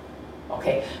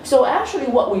 Okay. So actually,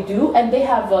 what we do, and they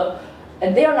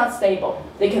are not stable.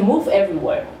 They can move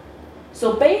everywhere.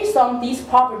 So based on these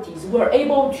properties, we're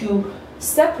able to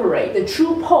separate the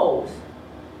true poles,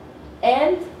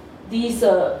 and these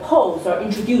poles are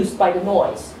introduced by the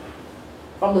noise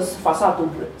from the facade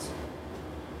duplets.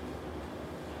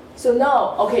 So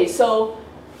now, okay, so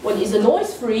when it's a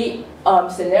noise-free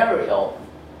scenario,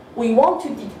 we want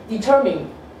to determine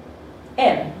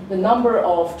n, the number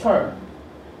of terms.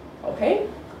 Okay,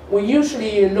 we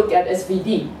usually look at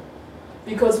SVD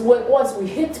because once we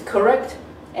hit correct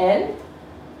n,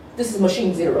 this is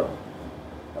machine 0.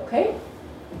 Okay.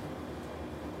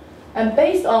 And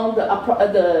based on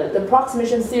the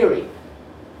approximation theory,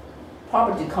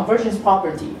 convergence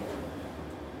property,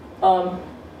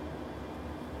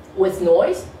 with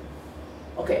noise,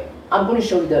 okay, I'm going to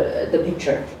show you the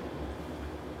picture.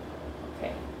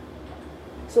 Okay.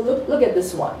 So look at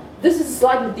this one. This is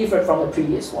slightly different from the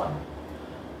previous one.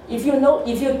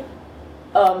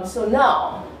 So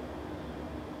now,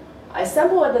 I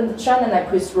sample at the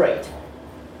Shannon-Nyquist rate,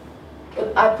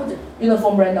 but I put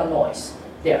uniform random noise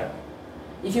there.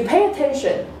 If you pay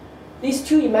attention, these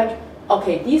two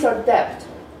these are depth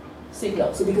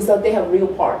signals, so because they have real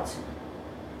parts.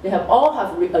 They all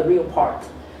have a real part.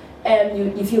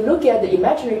 And if you look at the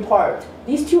imaginary part,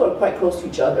 these two are quite close to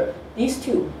each other. These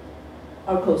two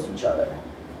are close to each other.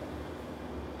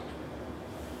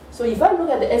 So if I look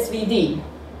at the SVD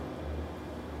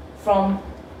from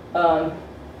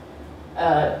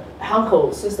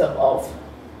Hankel system of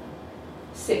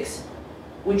 6,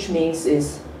 which means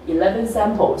is 11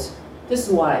 samples, this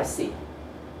is what I see.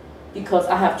 Because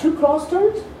I have 2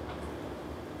 clusters,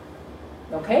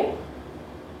 okay?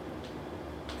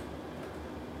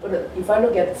 But if I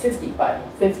look at 50 by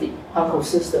 50 Hankel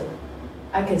system,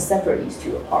 I can separate these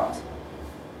two apart.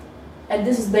 And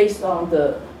this is based on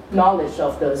the knowledge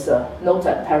of this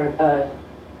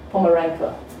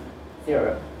Pomeranka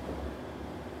theorem.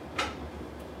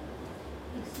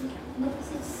 What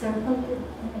is it circle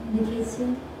indicates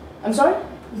here? I'm sorry?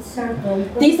 It's circle.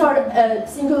 These are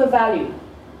singular value.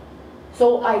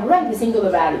 So I rank the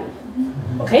singular value.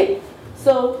 Okay?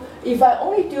 So if I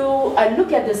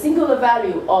look at the singular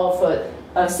value of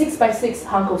a 6 by 6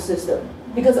 Hankel system,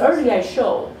 because earlier I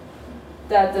showed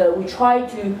that we try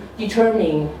to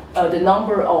determine the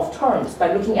number of terms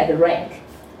by looking at the rank.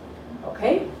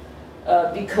 Okay?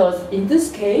 Because in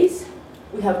this case,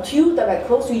 we have 2 that are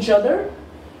close to each other,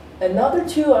 another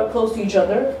 2 are close to each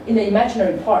other in the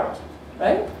imaginary part,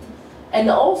 right? And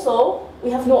also,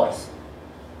 we have noise.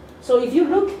 So if you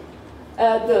look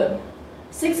at the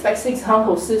 6 by 6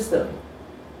 Hankel system,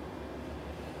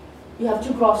 you have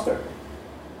 2 clusters.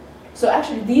 So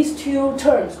actually, these 2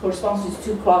 terms correspond to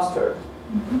 2 clusters.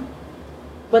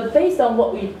 But based on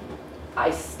what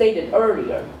I stated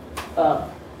earlier,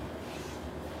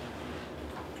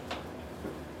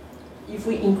 if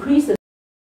we increase the,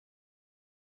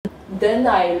 then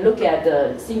I look at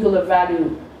the singular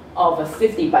value of a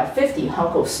 50 by 50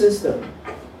 Hankel system,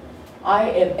 I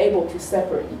am able to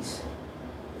separate these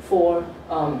four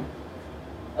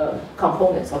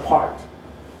components apart.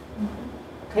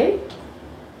 Okay,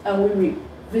 and we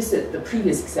revisit the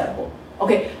previous example.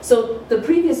 Okay, so the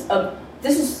previous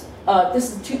this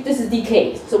is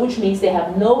decay, so which means they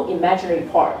have no imaginary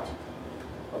part.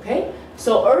 Okay,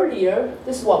 so earlier,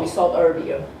 this is what we saw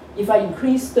earlier. If I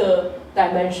increase the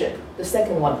dimension, the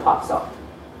second one pops up.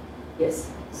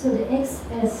 Yes. So the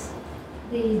XS,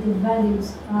 the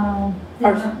values,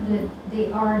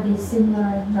 they are the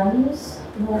similar values,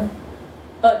 or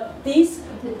these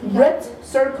red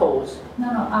circles.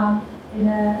 No.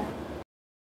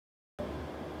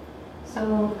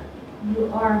 So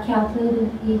you are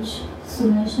calculating each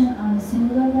summation on a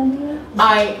singular value?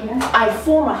 I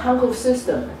form a Hankel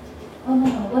system. Oh no.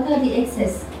 What are the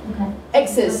X's? Okay.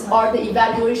 X's are the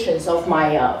evaluations of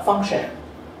my function.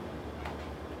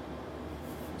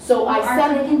 So I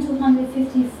are taking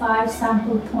 255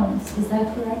 sample points. Is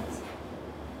that correct?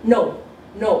 No.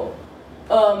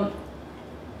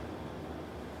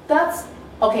 That's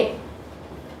okay.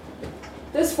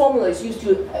 This formula is used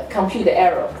to compute the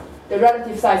error, the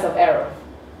relative size of error.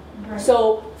 Right.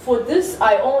 So for this,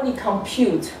 I only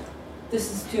compute,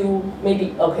 this is to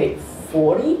maybe,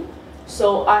 40.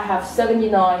 So I have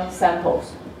 79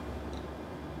 samples.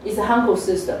 It's a Hankel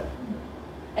system.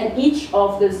 And each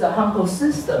of this Hankel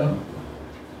system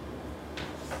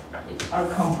are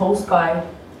composed by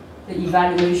the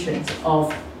evaluations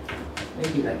of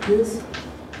maybe like this.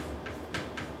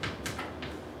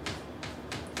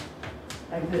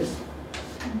 Like this.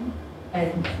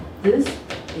 And this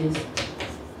is,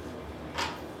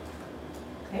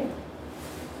 okay?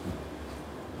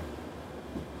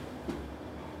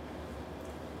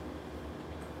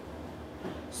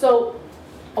 So,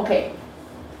 okay,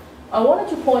 I wanted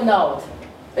to point out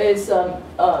is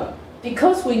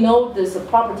because we know this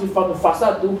property from the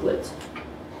facade duplet,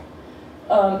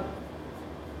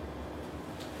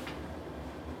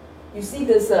 you see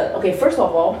this, okay, first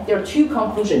of all, there are two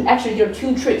conclusions. Actually, there are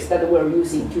two tricks that we're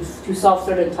using to solve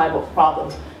certain type of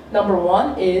problems. Number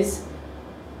one is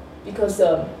because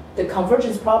the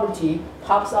convergence property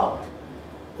pops out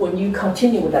when you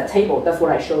continue with that table. That's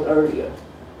what I showed earlier,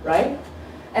 right?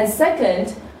 And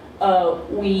second,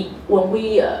 when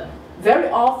we very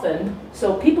often,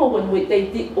 so people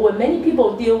when many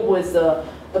people deal with the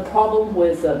problem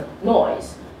with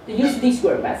noise, they use least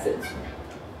square methods.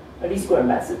 A least square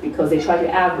method because they try to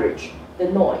average the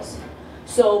noise.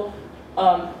 So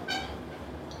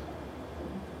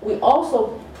we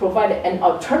also provide an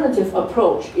alternative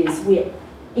approach is we,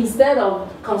 instead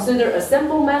of consider a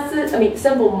sample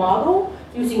model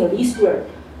using a least square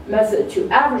method to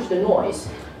average the noise,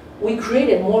 we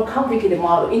create a more complicated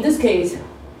model. In this case,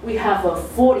 we have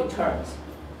 40 terms,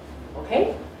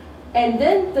 okay? And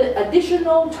then the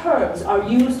additional terms are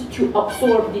used to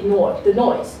absorb the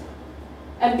noise.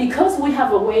 And because we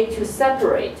have a way to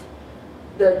separate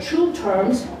the true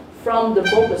terms from the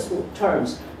bogus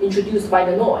terms introduced by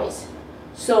the noise,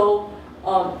 so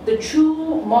the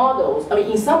true models,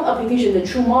 in some applications, the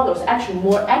true model is actually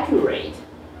more accurate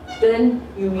than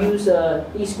you use a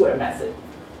least square method.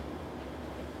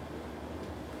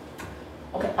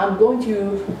 Okay, I'm going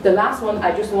to, the last one,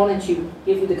 I just wanted to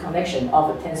give you the connection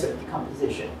of a tensor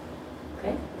decomposition.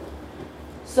 Okay?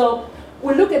 So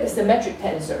we look at the symmetric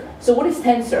tensor. So what is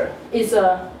tensor? It's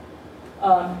a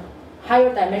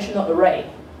higher dimensional array.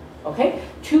 Okay?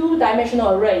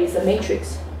 Two-dimensional array is a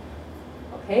matrix.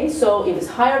 Okay? So if it's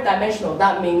higher dimensional,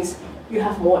 that means you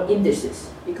have more indices.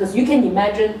 Because you can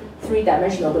imagine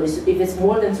three-dimensional, but if it's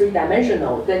more than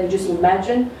three-dimensional, then you just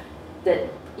imagine that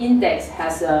index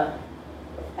has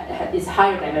is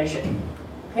higher dimension.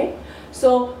 Okay?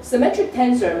 So symmetric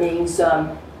tensor means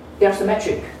they're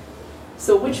symmetric.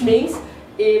 So which means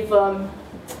if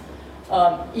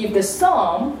the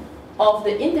sum of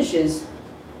the indices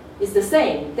is the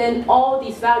same, then all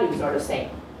these values are the same.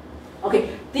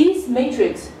 Okay, these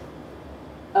matrix,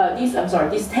 these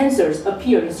tensors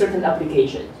appear in certain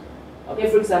applications. Okay,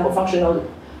 for example, functional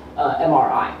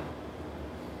MRI.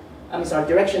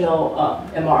 Directional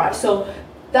MRI. So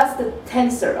that's the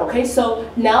tensor. Okay, so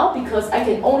now because I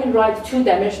can only write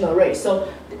two-dimensional arrays,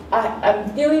 so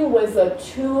I'm dealing with a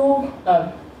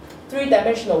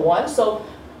three-dimensional one, so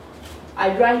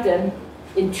I write them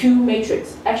in two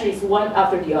matrices. Actually, it's one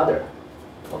after the other.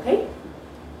 Okay?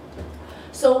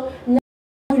 So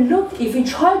now if we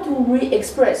try to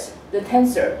re-express the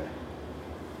tensor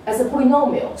as a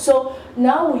polynomial, so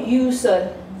now we use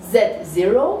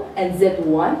Z0 and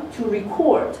Z1 to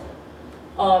record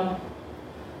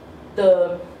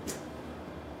the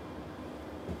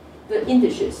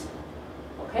indices.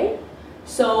 Okay,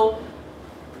 so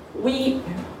we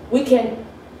can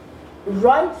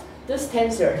write this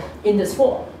tensor in this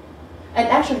form, and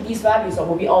actually these values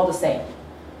will be all the same.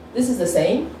 This is the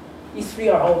same. These three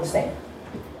are all the same.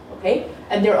 Okay,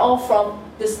 and they're all from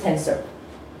this tensor.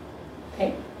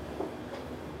 Okay.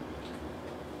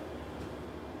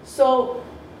 So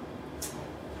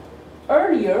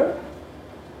earlier,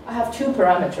 I have two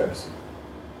parameters,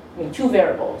 two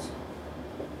variables.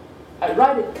 I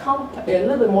write it a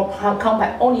little bit more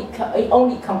compact,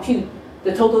 only compute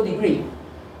the total degree.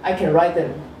 I can write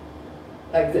them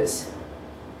like this.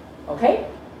 Okay?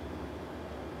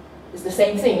 It's the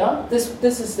same thing, huh?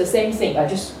 This is the same thing. I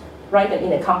just write them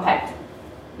in a compact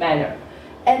manner.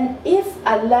 And if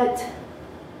I let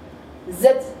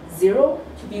z0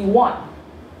 to be 1,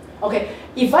 okay,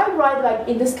 if I write like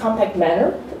in this compact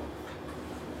manner,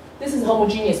 this is a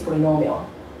homogeneous polynomial.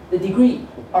 The degree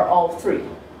are all 3,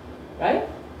 right?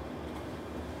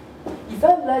 If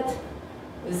I let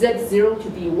z0 to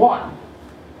be 1,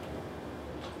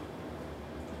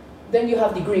 then you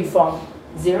have degree from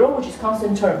 0, which is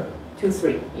constant term, to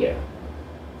 3 here.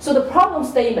 So the problem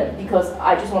statement, because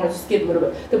I just wanted to skip a little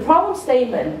bit, the problem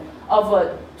statement of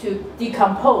to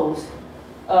decompose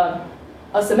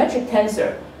a symmetric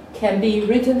tensor can be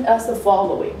written as the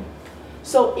following.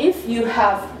 So if you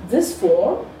have this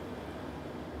form,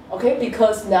 okay,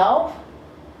 because now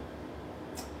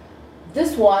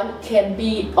this one can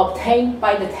be obtained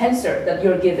by the tensor that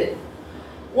you're given.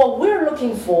 What we're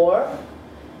looking for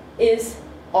is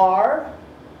R,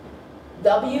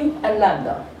 W, and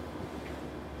lambda.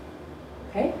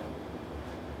 Okay?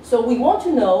 So we want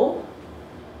to know,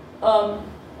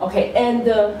 okay, and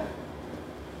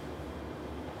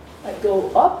I go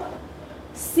up.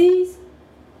 C's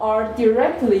are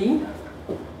directly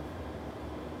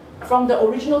from the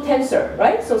original tensor,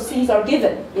 right? So C's are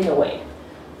given in a way.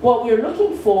 What we're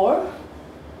looking for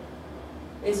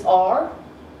is R,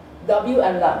 W,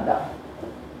 and lambda.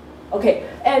 Okay,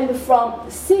 and from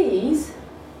C's,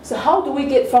 so how do we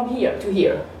get from here to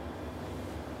here?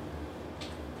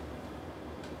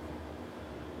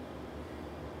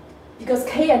 Because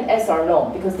K and S are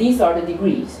known, because these are the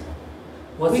degrees.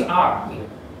 What's R here?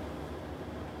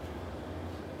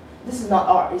 This is not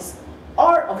R, it's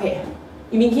R, okay.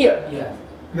 You mean here? Yeah.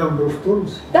 Number of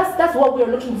terms. That's what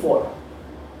we're looking for.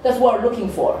 That's what we're looking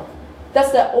for.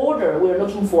 That's the order we're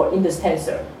looking for in this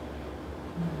tensor.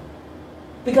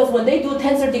 Because when they do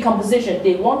tensor decomposition,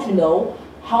 they want to know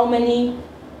how many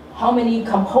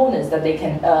components that they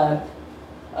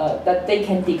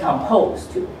can decompose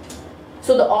to.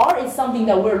 So the R is something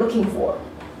that we're looking for.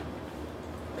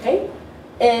 Okay,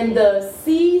 and the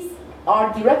C's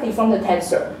are directly from the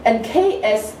tensor, and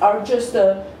Ks are just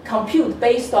computed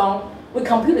based on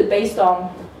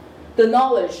the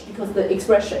knowledge because the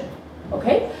expression.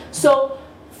 Okay, so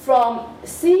from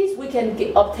C's we can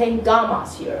obtain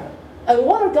gammas here. And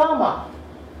what are gamma?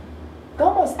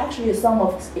 Gamma is actually a sum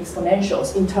of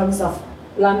exponentials in terms of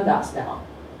lambdas now.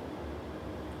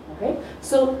 Okay,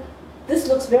 so this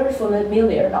looks very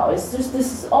familiar now. It's just,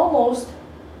 this is almost,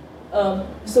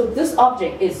 so this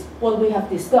object is what we have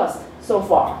discussed so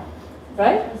far,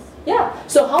 right? Yeah,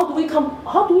 so how do we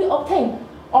obtain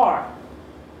R?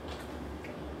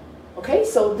 Okay,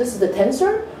 so this is the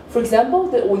tensor. For example,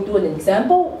 that we do an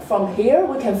example. From here,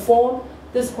 we can form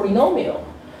this polynomial.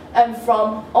 And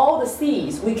from all the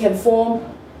C's, we can form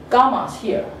gammas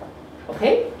here,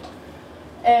 okay?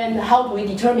 And how do we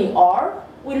determine R?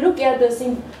 We look at the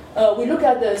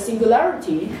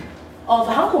singularity of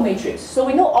the Hankel matrix. So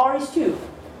we know R is 2.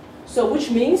 So which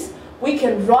means we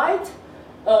can write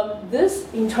this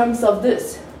in terms of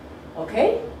this,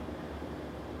 okay?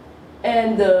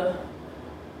 And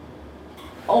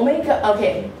omega,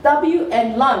 okay, W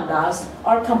and lambdas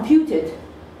are computed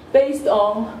based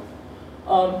on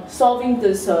solving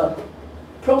this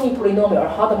Prony polynomial or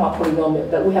Hadamard polynomial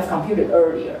that we have computed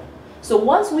earlier. So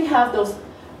once we have those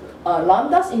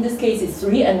lambdas, in this case it's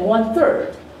 3 and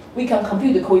 1/3, we can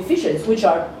compute the coefficients, which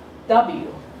are W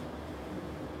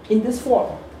in this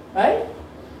form, right?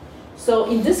 So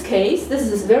in this case, this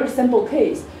is a very simple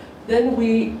case. Then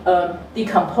we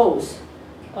decompose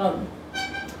them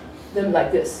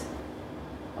like this.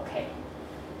 Okay,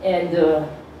 and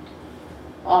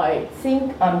I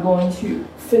think I'm going to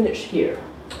finish here.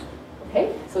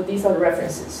 Okay, so these are the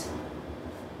references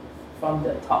from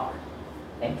the talk.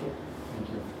 Thank you. Thank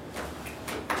you.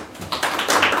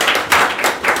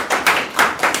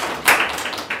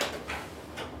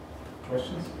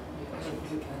 Questions?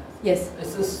 Yes.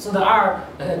 So the R,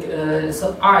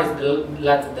 so R is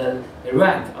like the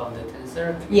rank of the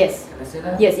tensor. Yes. Can I say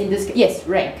that? Yes, in this yes,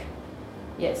 rank.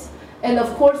 Yes, and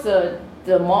of course the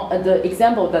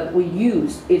example that we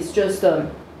use is just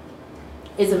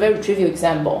is a very trivial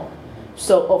example.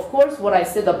 So of course what I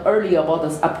said up earlier about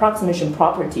the approximation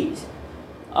properties,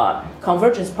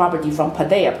 convergence property from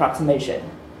Padé approximation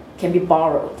can be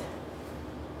borrowed.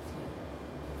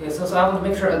 Okay, so I want to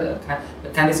make sure that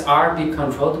can this R be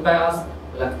controlled by us?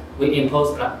 Like we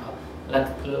impose like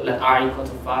R equal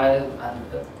to 5 and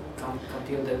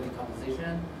compute the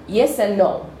decomposition? Yes and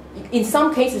no. In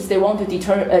some cases, they want to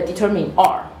determine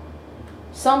R.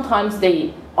 Sometimes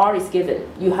R is given.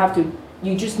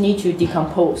 You just need to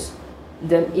decompose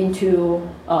them into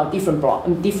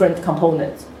different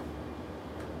components.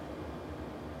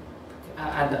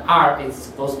 And R is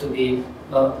supposed to be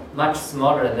much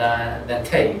smaller than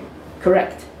K.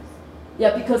 Correct.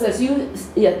 Yeah, because as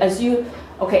you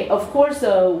okay, of course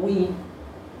we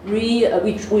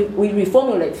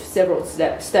reformulate several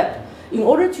steps. In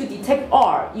order to detect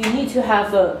R, you need to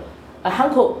have a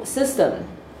Hankel system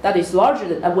that is larger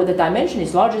than where the dimension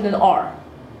is larger than R,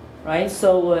 right?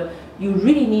 So you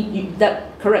really need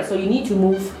that correct. So you need to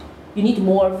move. You need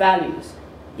more values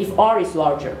if R is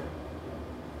larger.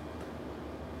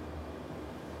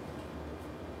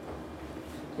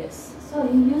 Yes. So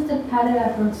you used the Padé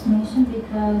approximation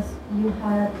because you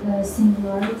had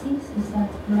singularities. Is that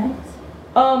correct?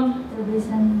 The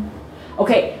reason.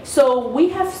 Okay. So we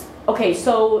have. Okay.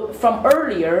 So from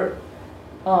earlier,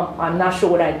 I'm not sure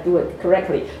whether I do it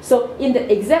correctly. So in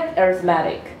the exact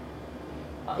arithmetic,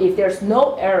 if there's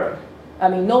no error, I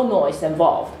mean no noise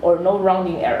involved or no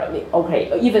rounding error.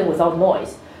 Okay, even without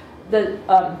noise, the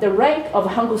rank of a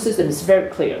Hankel system is very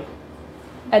clear.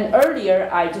 And earlier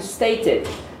I just stated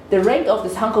the rank of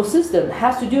this Hankel system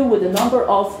has to do with the number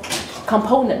of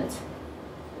components,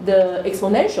 the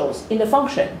exponentials in the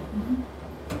function. Mm-hmm.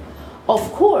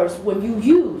 Of course, when you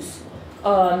use,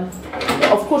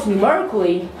 of course,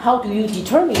 numerically, how do you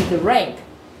determine the rank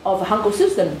of a Hankel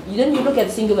system? Then you look at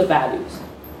singular values.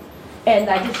 And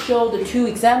I just showed the two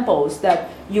examples that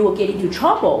you will get into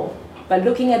trouble by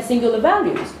looking at singular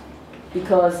values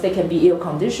because they can be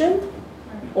ill-conditioned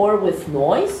or with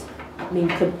noise. I mean,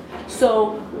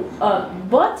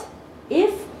 but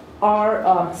if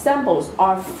our samples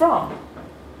are from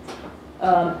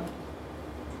an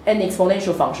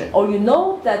exponential function, or you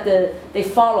know that they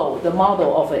follow the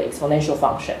model of an exponential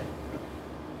function,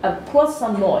 plus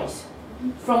some noise,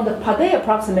 from the Padé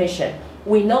approximation,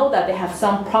 we know that they have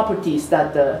some properties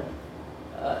that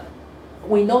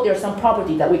we know there's some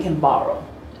property that we can borrow.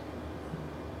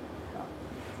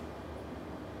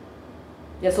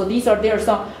 Yeah, so there are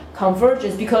some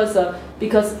convergence because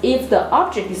if the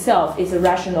object itself is a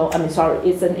rational,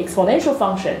 it's an exponential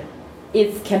function,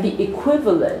 it can be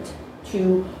equivalent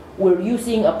to, we're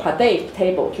using a Padé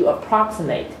table to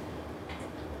approximate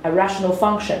a rational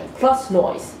function plus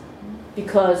noise,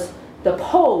 because the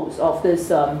poles of this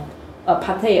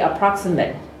Padé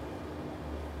approximate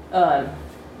are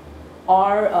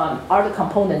the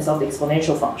components of the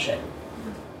exponential function.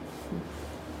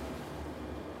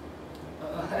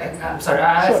 I'm sorry,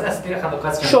 I still have a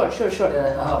question. Sure.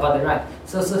 About the rank.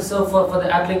 So for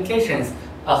the applications,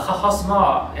 how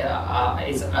small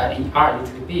is R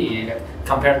usually be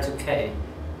compared to K?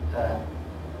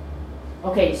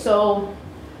 Okay, so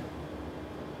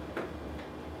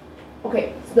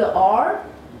the R.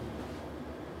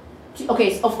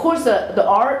 Okay, of course the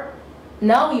R.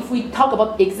 Now, if we talk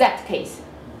about exact case,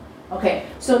 okay,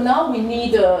 so now we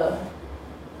need a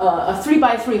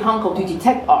 3x3 Hankel to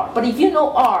detect R. But if you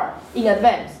know R in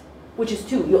advance, which is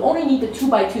 2, you only need the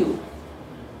 2x2,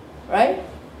 right?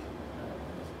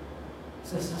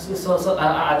 So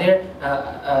are there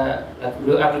like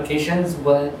real applications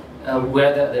where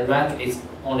the rank is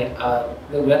only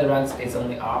where the rank is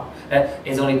only R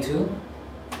is only 2?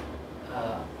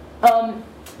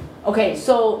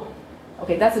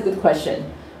 Okay, that's a good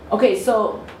question. Okay,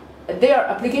 so there are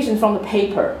applications from the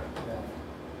paper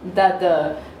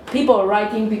that people are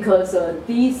writing because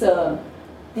these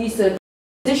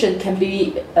positions can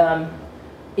be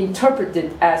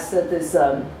interpreted as this.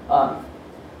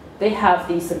 They have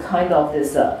these kind of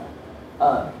this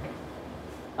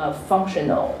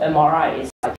functional MRI.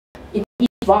 It's like in each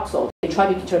voxel, they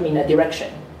try to determine a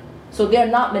direction. So there are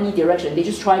not many directions. They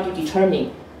just try to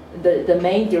determine the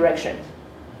main direction.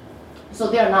 So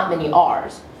there are not many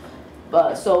R's.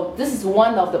 But so this is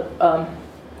one of the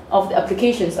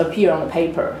applications appear on the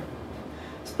paper.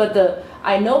 But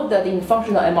I know that in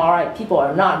functional MRI, people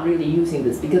are not really using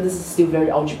this because this is still very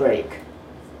algebraic.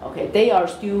 Okay, they are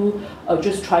still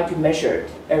just trying to measure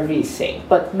everything.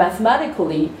 But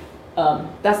mathematically,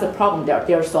 that's the problem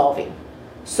they're solving.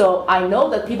 So I know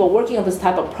that people working on this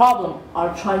type of problem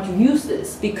are trying to use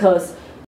this because